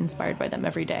I'm inspired by them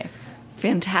every day.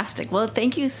 Fantastic. Well,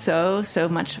 thank you so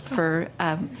much for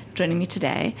joining me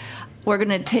today. We're going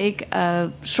to take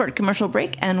a short commercial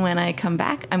break, and when I come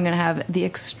back, I'm going to have the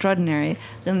extraordinary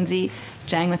Lindsay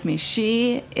Jang with me.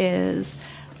 She is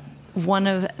one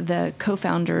of the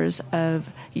co-founders of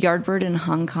Yardbird in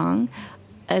Hong Kong,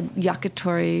 a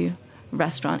yakitori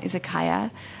restaurant,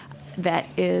 izakaya, that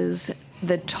is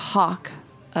the talk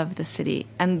of the city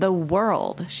and the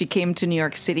world. She came to New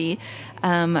York City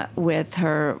with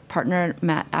her partner,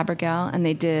 Matt Abergel, and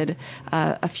they did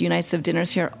a few nights of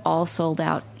dinners here, all sold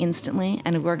out instantly,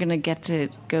 and we're going to get to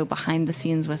go behind the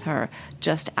scenes with her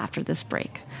just after this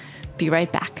break. Be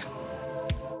right back.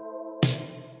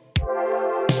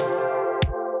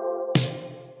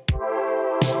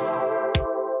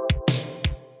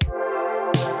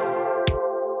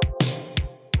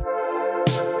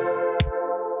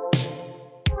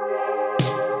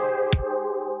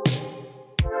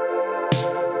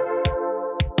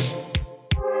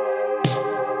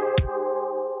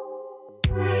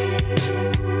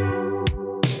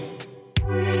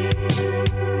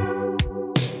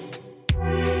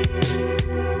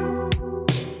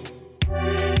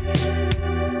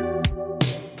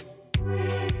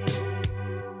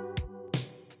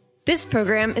 This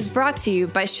program is brought to you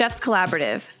by Chefs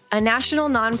Collaborative, a national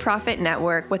nonprofit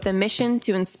network with a mission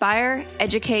to inspire,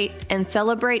 educate, and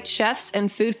celebrate chefs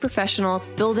and food professionals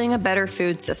building a better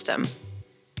food system.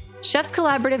 Chefs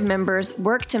Collaborative members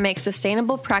work to make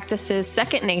sustainable practices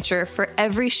second nature for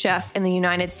every chef in the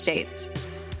United States.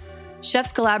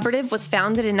 Chefs Collaborative was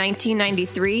founded in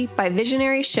 1993 by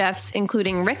visionary chefs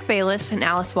including Rick Bayless and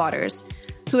Alice Waters,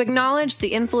 who acknowledge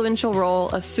the influential role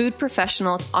of food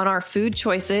professionals on our food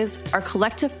choices, our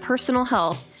collective personal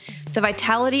health, the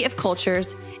vitality of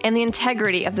cultures, and the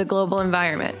integrity of the global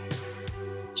environment.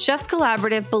 Chefs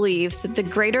Collaborative believes that the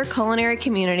greater culinary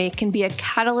community can be a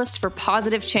catalyst for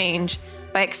positive change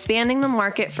by expanding the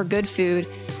market for good food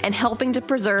and helping to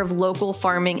preserve local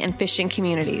farming and fishing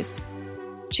communities.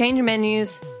 Change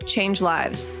menus, change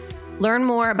lives. Learn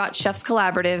more about Chefs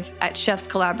Collaborative at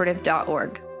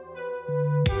chefscollaborative.org.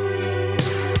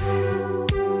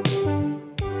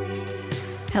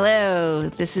 Hello,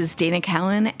 this is Dana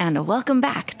Cowan, and welcome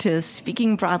back to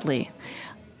Speaking Broadly.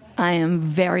 I am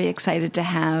very excited to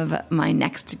have my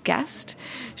next guest.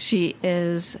 She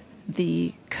is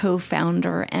the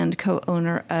co-founder and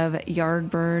co-owner of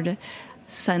Yardbird,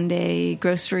 Sunday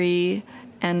Grocery,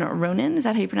 and Ronin. Is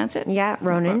that how you pronounce it? Yeah,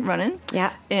 Ronin. Ronin.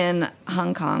 Yeah. In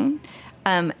Hong Kong.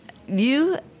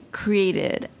 You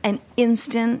created an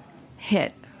instant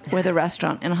hit with a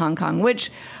restaurant in Hong Kong, which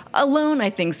alone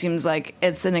I think seems like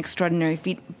it's an extraordinary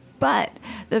feat. But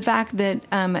the fact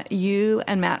that you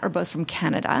and Matt are both from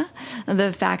Canada,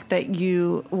 the fact that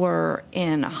you were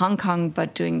in Hong Kong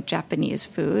but doing Japanese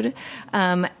food,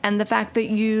 and the fact that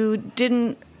you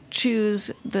didn't choose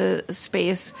the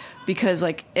space because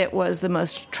it was the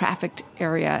most trafficked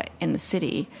area in the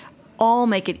city, all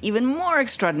make it even more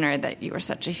extraordinary that you were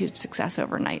such a huge success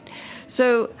overnight.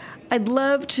 So I'd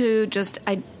love to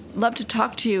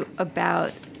talk to you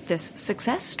about this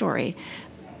success story.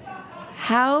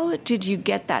 How did you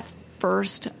get that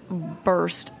first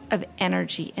burst of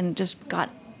energy and just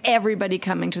got everybody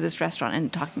coming to this restaurant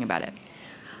and talking about it?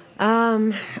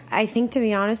 I think, to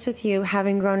be honest with you,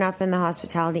 having grown up in the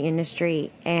hospitality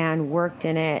industry and worked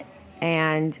in it,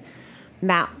 and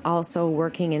Matt also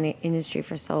working in the industry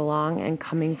for so long and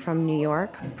coming from New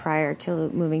York prior to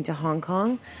moving to Hong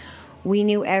Kong, we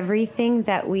knew everything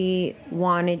that we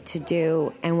wanted to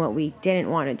do and what we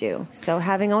didn't want to do. So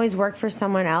having always worked for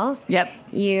someone else, Yep.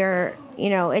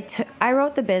 I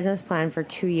wrote the business plan for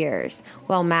 2 years.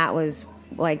 Well, Matt was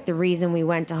like the reason we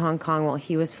went to Hong Kong while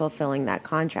he was fulfilling that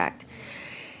contract.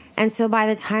 And so by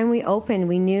the time we opened,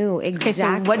 we knew exactly.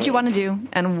 Okay, so what did you want to do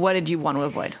and what did you want to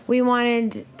avoid? We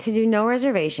wanted to do no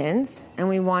reservations, and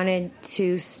we wanted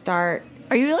to start.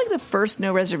 Are you like the first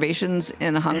no reservations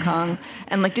in Hong Kong?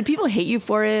 And like, did people hate you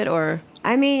for it, or?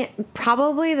 I mean,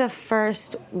 probably the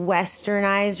first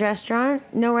westernized restaurant,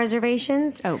 no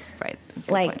reservations. Oh, right. Good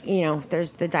Like, point.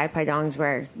 there's the Dai Pai Dongs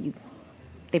where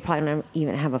they probably don't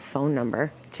even have a phone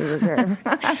number to reserve.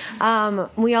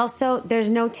 There's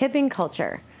no tipping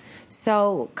culture.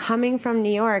 So coming from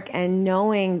New York and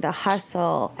knowing the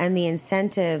hustle and the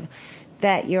incentive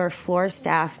that your floor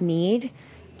staff need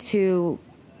to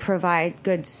provide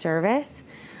good service,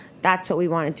 that's what we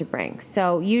wanted to bring.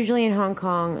 So usually in Hong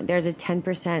Kong, there's a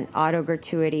 10% auto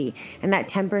gratuity, and that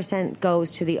 10%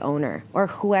 goes to the owner or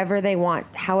whoever they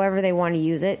want, however they want to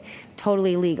use it,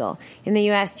 totally legal. In the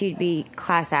U.S., you'd be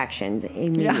class actioned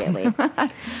immediately.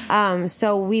 Yeah.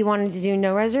 So we wanted to do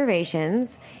no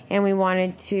reservations, and we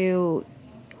wanted to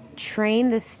train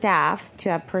the staff to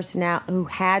have who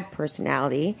had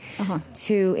personality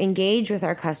to engage with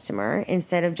our customer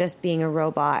instead of just being a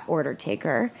robot order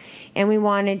taker. And we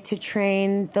wanted to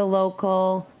train the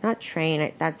local, not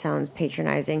train, that sounds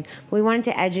patronizing, but we wanted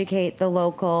to educate the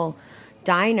local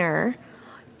diner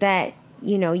that,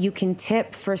 you can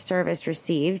tip for service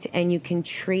received and you can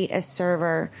treat a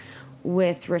server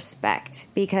with respect,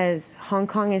 because Hong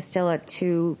Kong is still a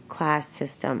two-class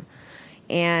system.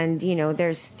 And,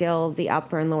 there's still the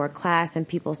upper and lower class, and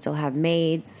people still have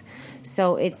maids.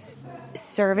 So it's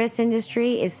service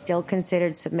industry is still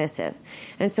considered submissive.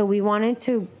 And so we wanted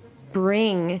to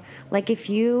bring, like, if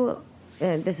you,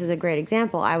 this is a great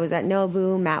example. I was at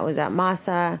Nobu, Matt was at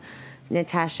Masa,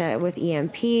 Natasha with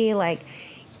EMP. Like,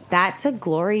 that's a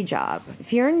glory job.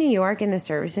 If you're in New York in the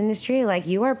service industry, like,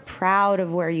 you are proud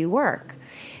of where you work.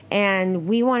 And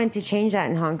we wanted to change that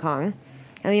in Hong Kong.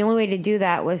 And the only way to do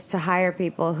that was to hire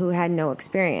people who had no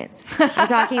experience. I'm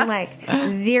talking like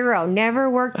zero,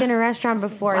 never worked in a restaurant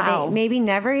before. Wow. They maybe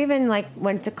never even like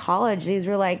went to college. These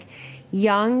were like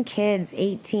young kids,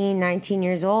 18, 19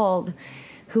 years old,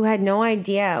 who had no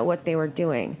idea what they were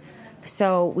doing.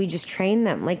 So we just trained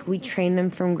them. Like, we trained them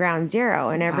from ground zero.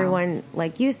 And everyone,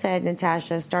 like you said,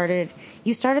 Natasha,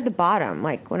 you started the bottom.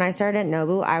 Like, when I started at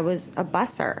Nobu, I was a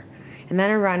busser. And then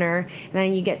a runner, and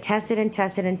then you get tested and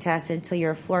tested and tested until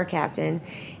you're a floor captain.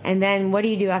 And then what do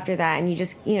you do after that? And you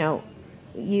just,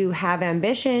 you have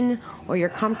ambition, or you're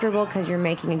comfortable because you're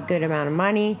making a good amount of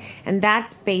money. And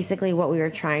that's basically what we were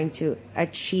trying to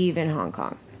achieve in Hong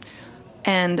Kong.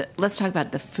 And let's talk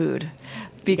about the food,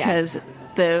 because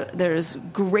there's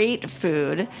great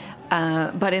food,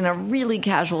 but in a really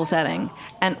casual setting.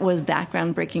 And was that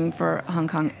groundbreaking for Hong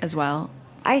Kong as well?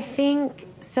 I think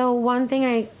so. One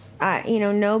thing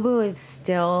Nobu is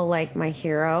still like my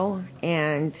hero,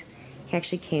 and he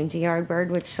actually came to Yardbird,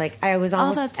 which like I was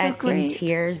almost in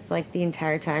tears like the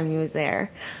entire time he was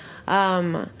there.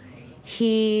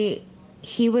 He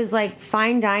was like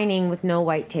fine dining with no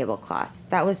white tablecloth.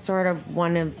 That was sort of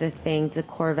one of the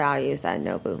core values at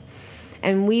Nobu.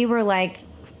 And we were like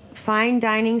fine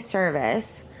dining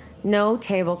service, no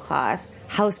tablecloth,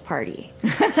 house party.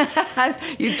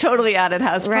 You totally added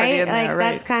house party in there,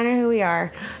 right? That's kind of who we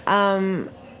are.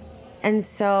 And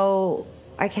so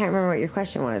I can't remember what your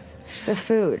question was. The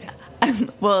food.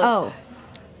 Go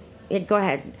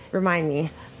ahead. Remind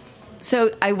me.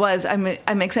 So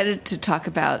I'm excited to talk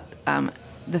about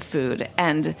the food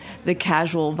and the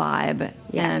casual vibe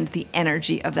and the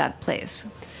energy of that place.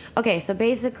 Okay, so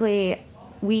basically,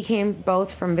 we came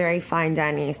both from very fine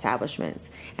dining establishments.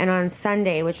 And on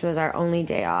Sunday, which was our only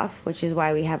day off, which is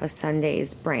why we have a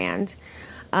Sundays brand,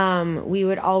 we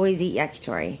would always eat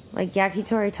yakitori. Like,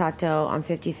 yakitori tato on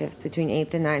 55th between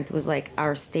 8th and 9th was like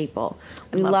our staple.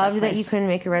 We loved that you couldn't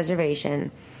make a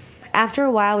reservation. After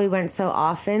a while, we went so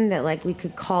often that like we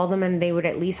could call them and they would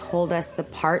at least hold us the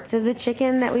parts of the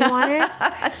chicken that we wanted.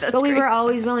 But we were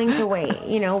always willing to wait.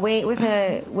 Wait with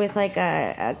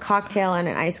a cocktail and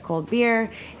an ice cold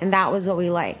beer, and that was what we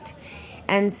liked.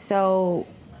 And so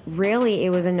really, it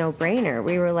was a no-brainer.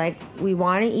 We were like, we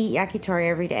want to eat yakitori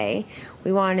every day.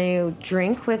 We want to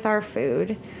drink with our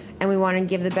food. And we want to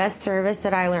give the best service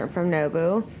that I learned from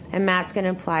Nobu. And Matt's going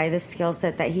to apply the skill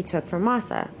set that he took from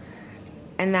Masa.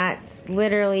 And that's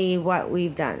literally what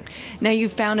we've done. Now, you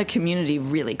found a community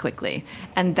really quickly.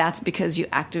 And that's because you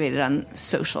activated on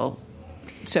social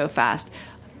so fast.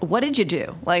 What did you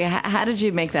do? Like, how did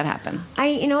you make that happen?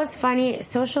 You know, it's funny.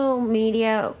 Social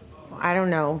media, I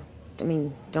don't know. I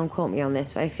mean, don't quote me on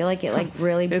this, but I feel like it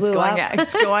really blew up.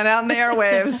 It's going out in the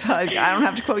airwaves. I don't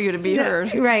have to quote you to be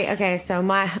heard. Right. Okay. So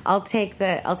I'll take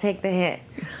the hit.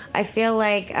 I feel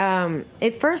like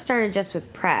it first started just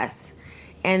with press,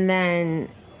 and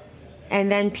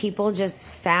then people just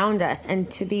found us. And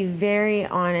to be very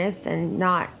honest and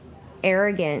not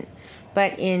arrogant,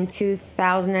 but in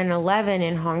 2011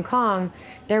 in Hong Kong,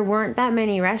 there weren't that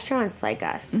many restaurants like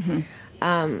us. Mm-hmm.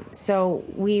 So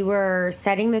we were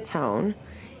setting the tone,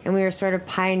 and we were sort of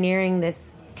pioneering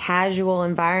this casual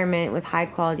environment with high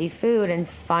quality food and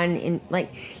fun. In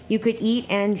like, you could eat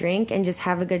and drink and just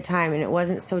have a good time, and it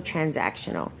wasn't so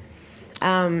transactional.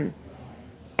 And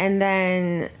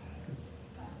then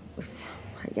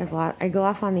I go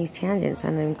off on these tangents,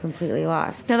 and I'm completely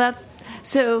lost. No,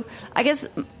 so. I guess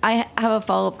I have a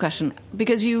follow up question,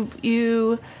 because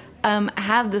you.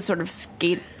 Have this sort of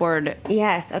skateboard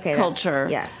culture,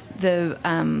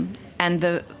 and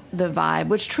the vibe,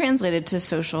 which translated to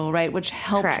social, right, which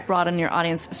helped broaden your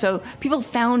audience. So people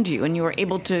found you, and you were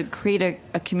able to create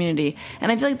a community.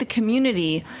 And I feel like the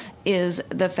community is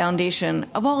the foundation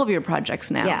of all of your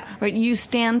projects now, right? You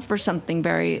stand for something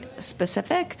very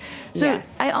specific. So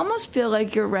I almost feel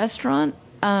like your restaurant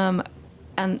and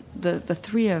the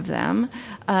three of them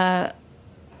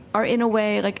are in a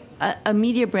way like a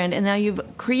media brand, and now you've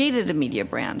created a media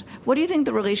brand. What do you think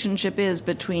the relationship is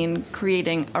between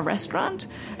creating a restaurant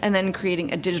and then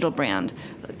creating a digital brand?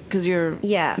 Because you're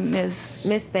Miss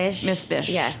Bish. Miss Bish.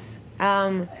 Yes.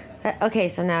 Okay,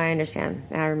 so now I understand.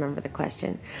 Now I remember the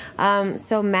question.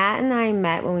 So Matt and I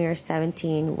met when we were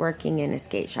 17 working in a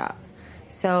skate shop.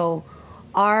 So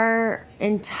our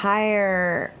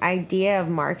entire idea of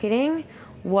marketing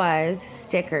was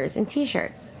stickers and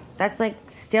T-shirts. That's like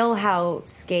still how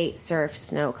skate, surf,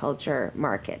 snow culture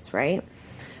markets, right?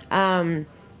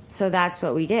 So that's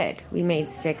what we did. We made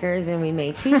stickers and we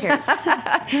made T-shirts.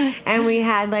 And we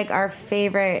had like our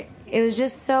favorite. It was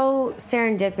just so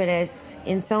serendipitous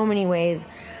in so many ways.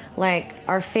 Like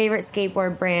our favorite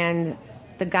skateboard brand,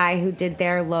 the guy who did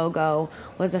their logo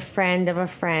was a friend of a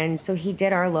friend. So he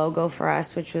did our logo for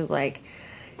us, which was like,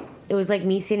 it was like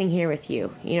me sitting here with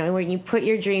you. You know, when you put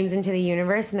your dreams into the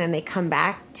universe and then they come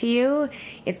back to you,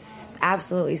 it's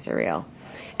absolutely surreal.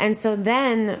 And so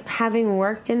then, having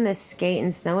worked in the skate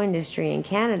and snow industry in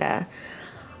Canada,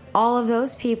 all of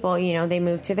those people, you know, they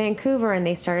moved to Vancouver and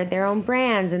they started their own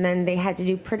brands, and then they had to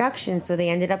do production, so they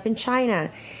ended up in China.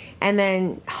 And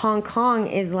then Hong Kong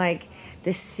is like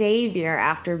the savior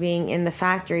after being in the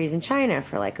factories in China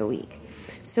for like a week.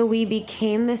 So we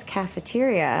became this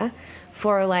cafeteria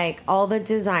for like all the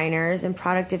designers and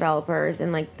product developers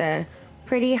and like the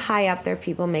pretty high up there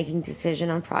people making decision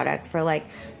on product for like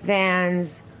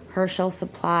Vans, Herschel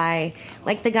Supply,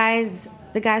 like the guys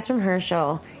from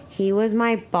Herschel. He was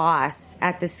my boss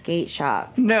at the skate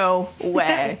shop. No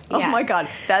way. Oh my God.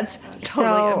 That's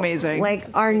totally amazing. Like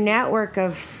our network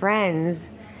of friends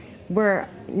were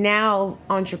now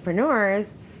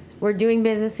entrepreneurs. We're doing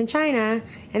business in China,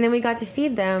 and then we got to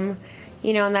feed them.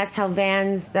 You know, and that's how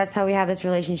we have this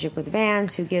relationship with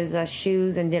Vans, who gives us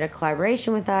shoes and did a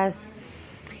collaboration with us.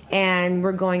 And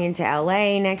we're going into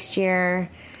LA next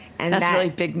year. And that's really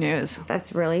big news.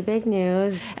 That's really big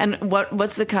news. And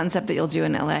what's the concept that you'll do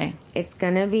in LA? It's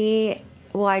going to be,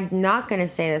 well, I'm not going to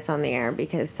say this on the air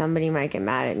because somebody might get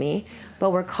mad at me, but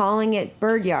we're calling it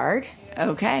Bird Yard.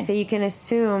 Okay. So you can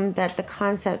assume that the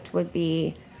concept would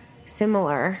be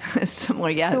similar yes.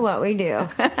 to what we do.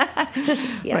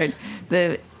 Yes.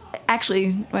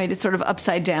 Right. It's sort of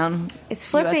upside down. It's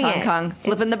flipping US, Hong Kong,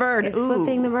 flipping the bird. It's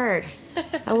flipping the bird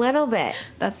a little bit.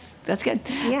 That's good.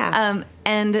 Yeah.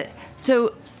 And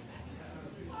so,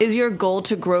 is your goal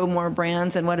to grow more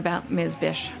brands? And what about Ms.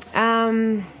 Bish?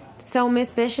 So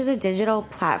Ms. Bish is a digital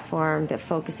platform that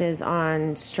focuses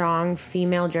on strong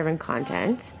female-driven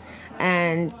content,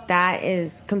 and that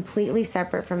is completely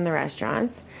separate from the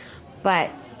restaurants.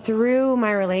 But through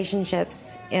my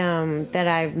relationships that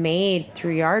I've made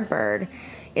through Yardbird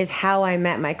is how I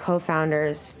met my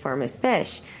co-founders for Miss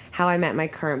Bish, how I met my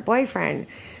current boyfriend.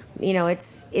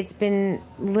 it's been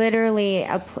literally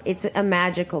it's a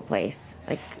magical place.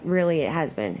 Like, really, it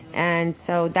has been. And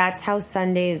so that's how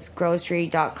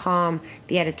sundaysgrocery.com,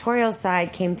 the editorial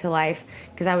side, came to life,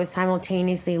 because I was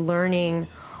simultaneously learning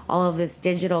all of this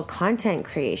digital content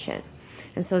creation.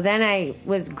 And so then I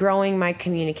was growing my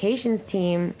communications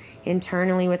team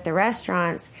internally with the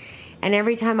restaurants. And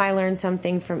every time I learn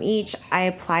something from each, I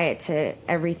apply it to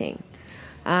everything.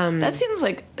 That seems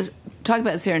like, talk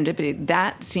about serendipity,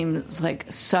 that seems like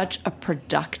such a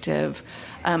productive,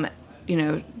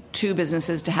 two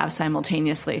businesses to have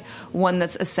simultaneously. One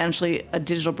that's essentially a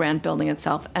digital brand building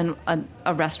itself, and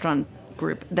a restaurant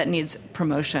group that needs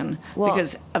promotion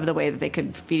because of the way that they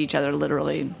could feed each other,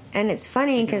 literally. And it's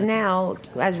funny because now,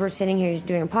 as we're sitting here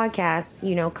doing a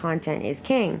podcast, content is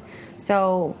king.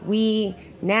 So we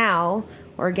now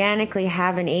organically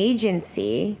have an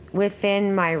agency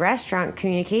within my restaurant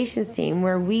communications team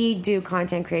where we do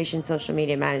content creation, social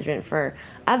media management for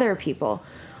other people,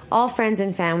 all friends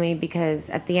and family, because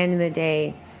at the end of the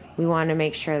day, we want to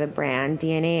make sure the brand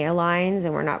DNA aligns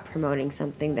and we're not promoting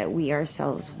something that we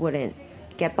ourselves wouldn't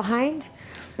get behind.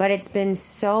 But it's been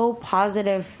so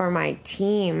positive for my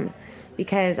team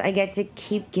because I get to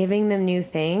keep giving them new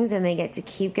things, and they get to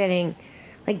keep getting,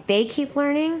 they keep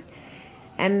learning.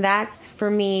 And that's, for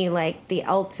me, the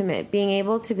ultimate, being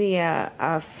able to be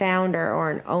a founder or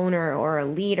an owner or a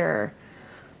leader.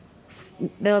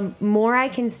 The more I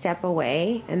can step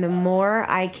away and the more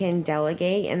I can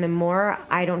delegate and the more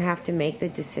I don't have to make the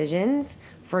decisions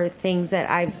for things that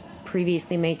I've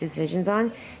previously made decisions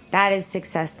on, that is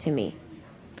success to me.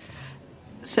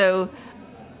 So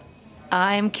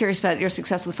I'm curious about your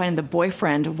success with finding the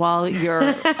boyfriend while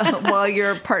your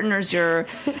partner's your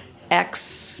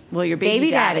your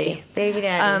baby daddy. Baby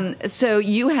daddy. So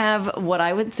you have what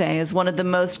I would say is one of the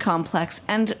most complex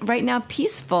and right now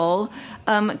peaceful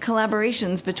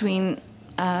collaborations between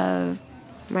my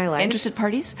life. Interested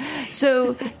parties.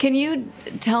 So can you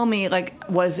tell me,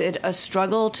 was it a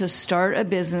struggle to start a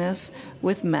business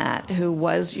with Matt, who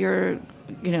was your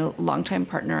longtime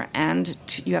partner, and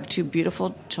you have two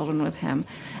beautiful children with him,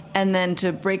 and then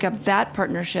to break up that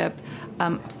partnership,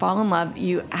 fall in love,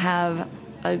 you have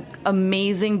an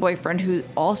amazing boyfriend who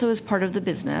also is part of the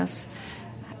business.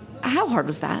 How hard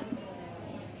was that?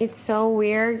 It's so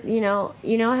weird. You know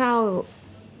how,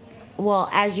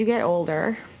 as you get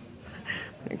older,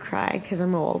 I'm going to cry because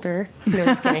I'm older. No,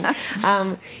 just kidding.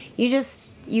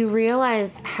 You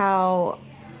realize how,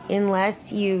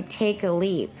 unless you take a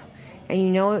leap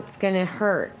and it's going to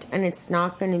hurt and it's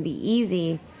not going to be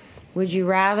easy, would you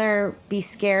rather be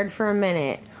scared for a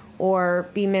minute or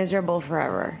be miserable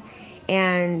forever?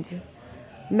 And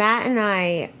Matt and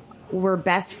I were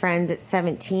best friends at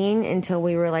 17 until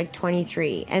we were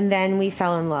 23. And then we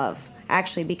fell in love,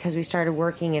 actually, because we started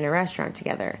working in a restaurant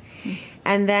together.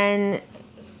 And then,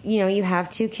 you have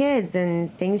two kids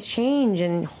and things change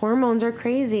and hormones are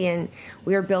crazy. And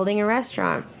we were building a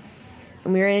restaurant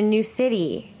and we were in a new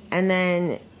city. And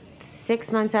then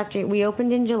 6 months after, we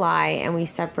opened in July and we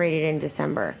separated in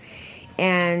December.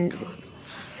 And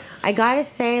I got to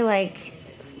say,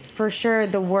 for sure,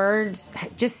 the words,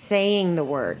 just saying the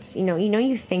words,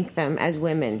 you think them as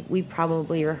women. We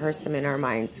probably rehearse them in our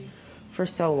minds for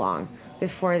so long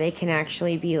before they can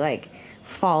actually be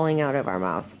falling out of our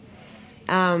mouth.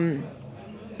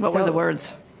 What were the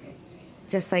words?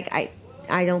 Just I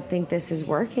don't think this is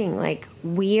working.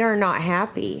 We are not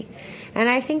happy. And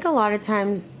I think a lot of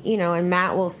times, and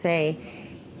Matt will say,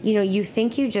 you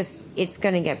think it's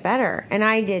going to get better. And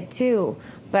I did too.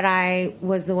 But I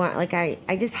was the one, I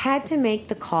just had to make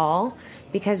the call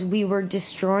because we were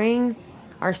destroying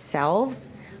ourselves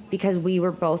because we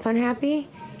were both unhappy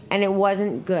and it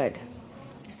wasn't good.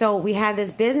 So we had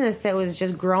this business that was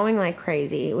just growing like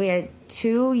crazy. We had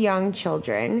two young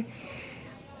children.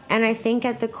 And I think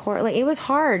at the core, it was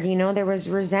hard, there was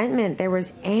resentment, there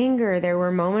was anger, there were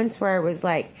moments where it was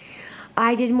I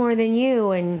did more than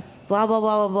you and blah, blah,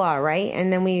 blah, blah, blah, right?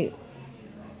 And then we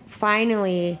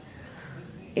finally...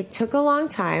 It took a long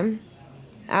time.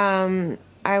 I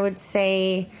would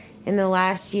say in the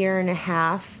last year and a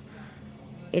half,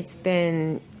 it's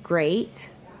been great.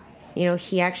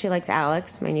 He actually likes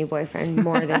Alex, my new boyfriend,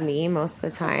 more than me most of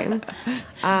the time.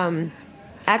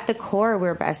 At the core,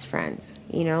 we're best friends.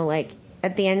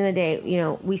 At the end of the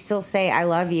day, we still say, I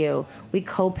love you. We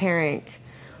co-parent.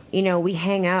 We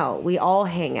hang out. We all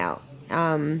hang out.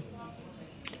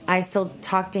 I still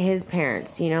talk to his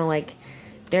parents,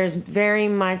 there's very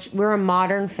much, we're a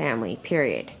modern family,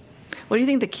 period. What do you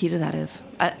think the key to that is?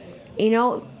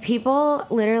 People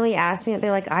literally ask me,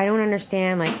 they're I don't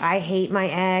understand, I hate my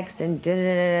ex and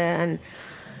da-da-da-da. And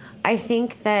I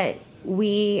think that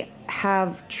we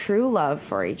have true love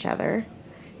for each other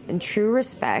and true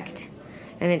respect.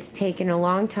 And it's taken a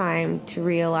long time to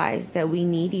realize that we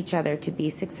need each other to be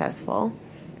successful,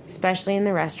 especially in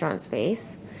the restaurant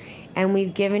space. And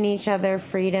we've given each other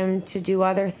freedom to do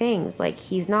other things. Like,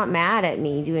 he's not mad at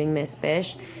me doing Miss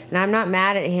Bish, and I'm not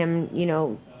mad at him, you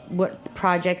know, what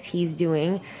projects he's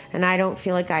doing, and I don't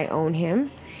feel like I own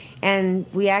him. And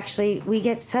we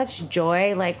get such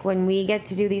joy, like, when we get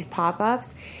to do these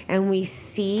pop-ups and we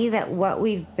see that what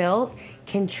we've built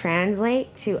can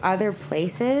translate to other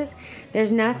places.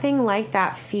 There's nothing like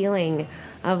that feeling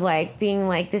of, like, being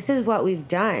like, this is what we've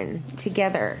done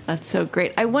together. That's so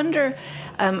great. I wonder,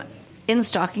 in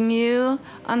stalking you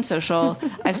on social,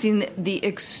 I've seen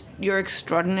your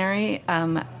extraordinary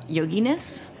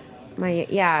yoginess.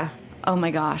 Yeah. Oh my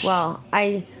gosh. Well,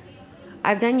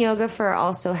 I've done yoga for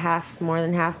also more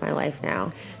than half my life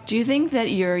now. Do you think that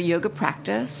your yoga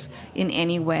practice in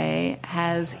any way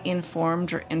has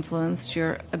informed or influenced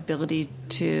your ability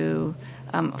to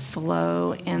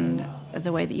flow in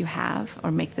the way that you have,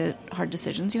 or make the hard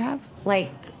decisions you have?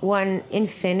 Like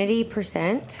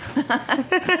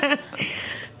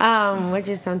 1,000%, which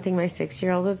is something my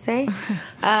 6-year-old would say.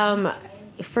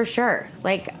 For sure.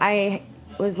 Like, I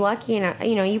was lucky enough,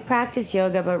 you know, you practice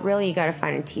yoga, but really you got to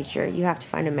find a teacher. You have to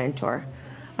find a mentor.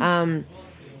 And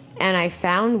I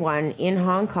found one in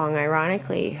Hong Kong,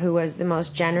 ironically, who was the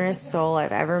most generous soul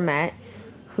I've ever met,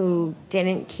 who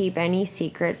didn't keep any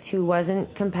secrets, who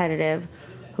wasn't competitive,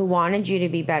 who wanted you to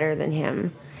be better than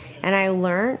him. And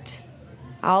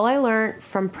all I learned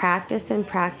from practice and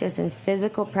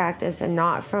physical practice, and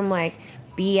not from like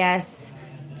BS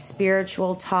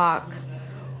spiritual talk,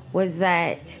 was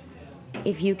that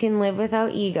if you can live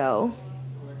without ego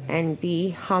and be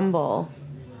humble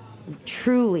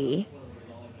truly,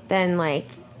 then like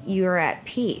you're at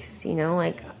peace, you know?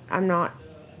 Like,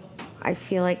 I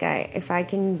feel like if I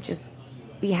can just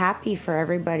be happy for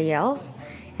everybody else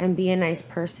and be a nice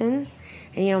person.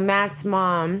 And, you know, Matt's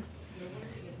mom,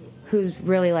 who's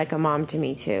really like a mom to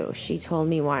me too, she told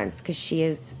me once, because she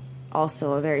is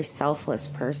also a very selfless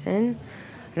person,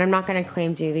 and I'm not going to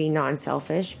claim to be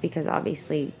non-selfish, because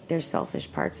obviously there's selfish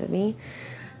parts of me.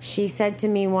 She said to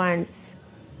me once,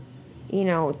 you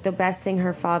know, the best thing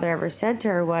her father ever said to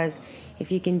her was,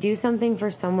 if you can do something for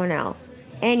someone else,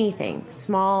 anything,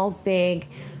 small, big,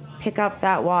 pick up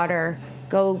that water,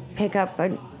 go pick up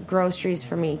groceries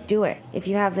for me, do it. If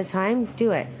you have the time,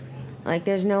 do it. Like,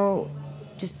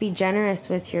 just be generous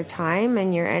with your time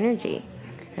and your energy.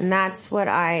 And that's what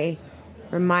I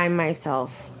remind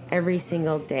myself every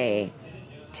single day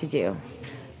to do.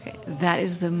 Okay, that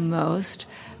is the most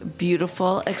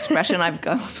beautiful expression I've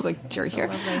got. Like, you're so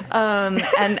here.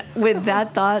 And with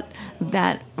that thought,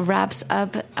 that wraps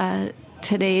up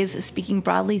today's Speaking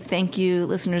Broadly. Thank you,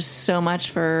 listeners, so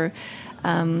much for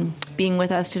being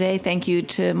with us today. Thank you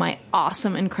to my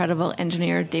awesome, incredible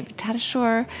engineer, David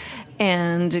Tadashore.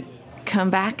 And come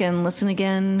back and listen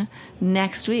again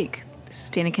next week. This is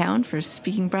Dana Cowan for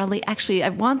Speaking Broadly. Actually, I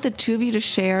want the two of you to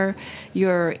share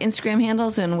your Instagram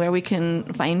handles and where we can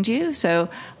find you. So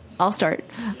I'll start.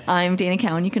 I'm Dana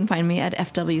Cowan. You can find me at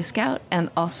FW Scout and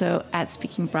also at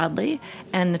Speaking Broadly.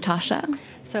 And Natasha?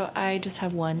 So I just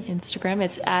have one Instagram.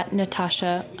 It's at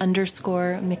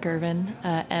Natasha_McIrvin, McIrvin.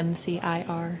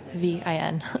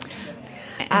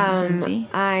 And Lindsay?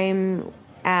 I'm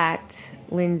at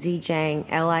Lindsay Jang,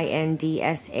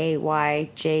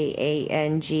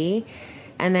 LINDSAYJANG.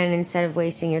 And then instead of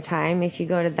wasting your time, if you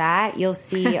go to that, you'll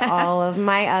see all of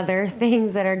my other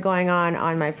things that are going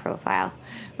on my profile.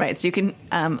 Right, so you can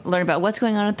learn about what's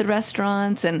going on at the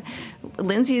restaurants. And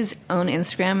Lindsay's own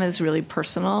Instagram is really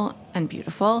personal and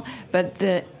beautiful,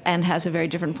 and has a very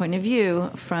different point of view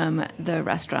from the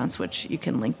restaurants, which you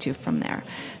can link to from there.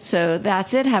 So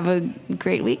that's it. Have a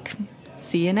great week.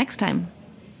 See you next time.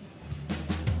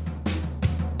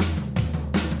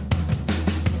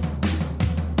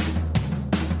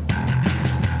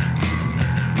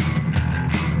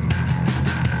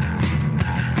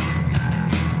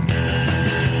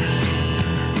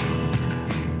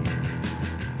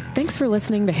 Thanks for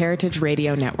listening to Heritage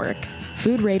Radio Network,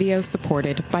 food radio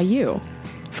supported by you.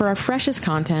 For our freshest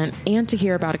content and to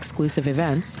hear about exclusive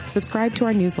events, subscribe to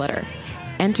our newsletter.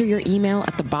 Enter your email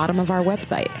at the bottom of our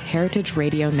website,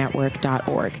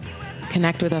 heritageradionetwork.org.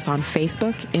 Connect with us on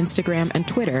Facebook, Instagram, and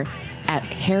Twitter at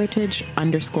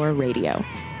heritage_radio.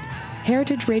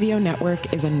 Heritage Radio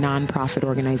Network is a nonprofit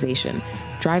organization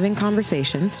driving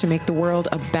conversations to make the world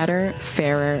a better,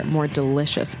 fairer, more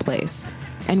delicious place.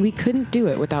 And we couldn't do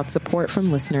it without support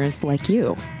from listeners like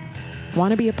you.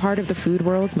 Want to be a part of the food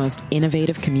world's most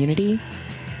innovative community?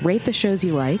 Rate the shows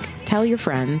you like, tell your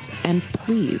friends, and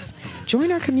please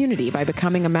join our community by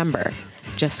becoming a member.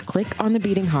 Just click on the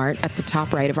beating heart at the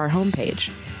top right of our homepage.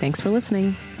 Thanks for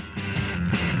listening.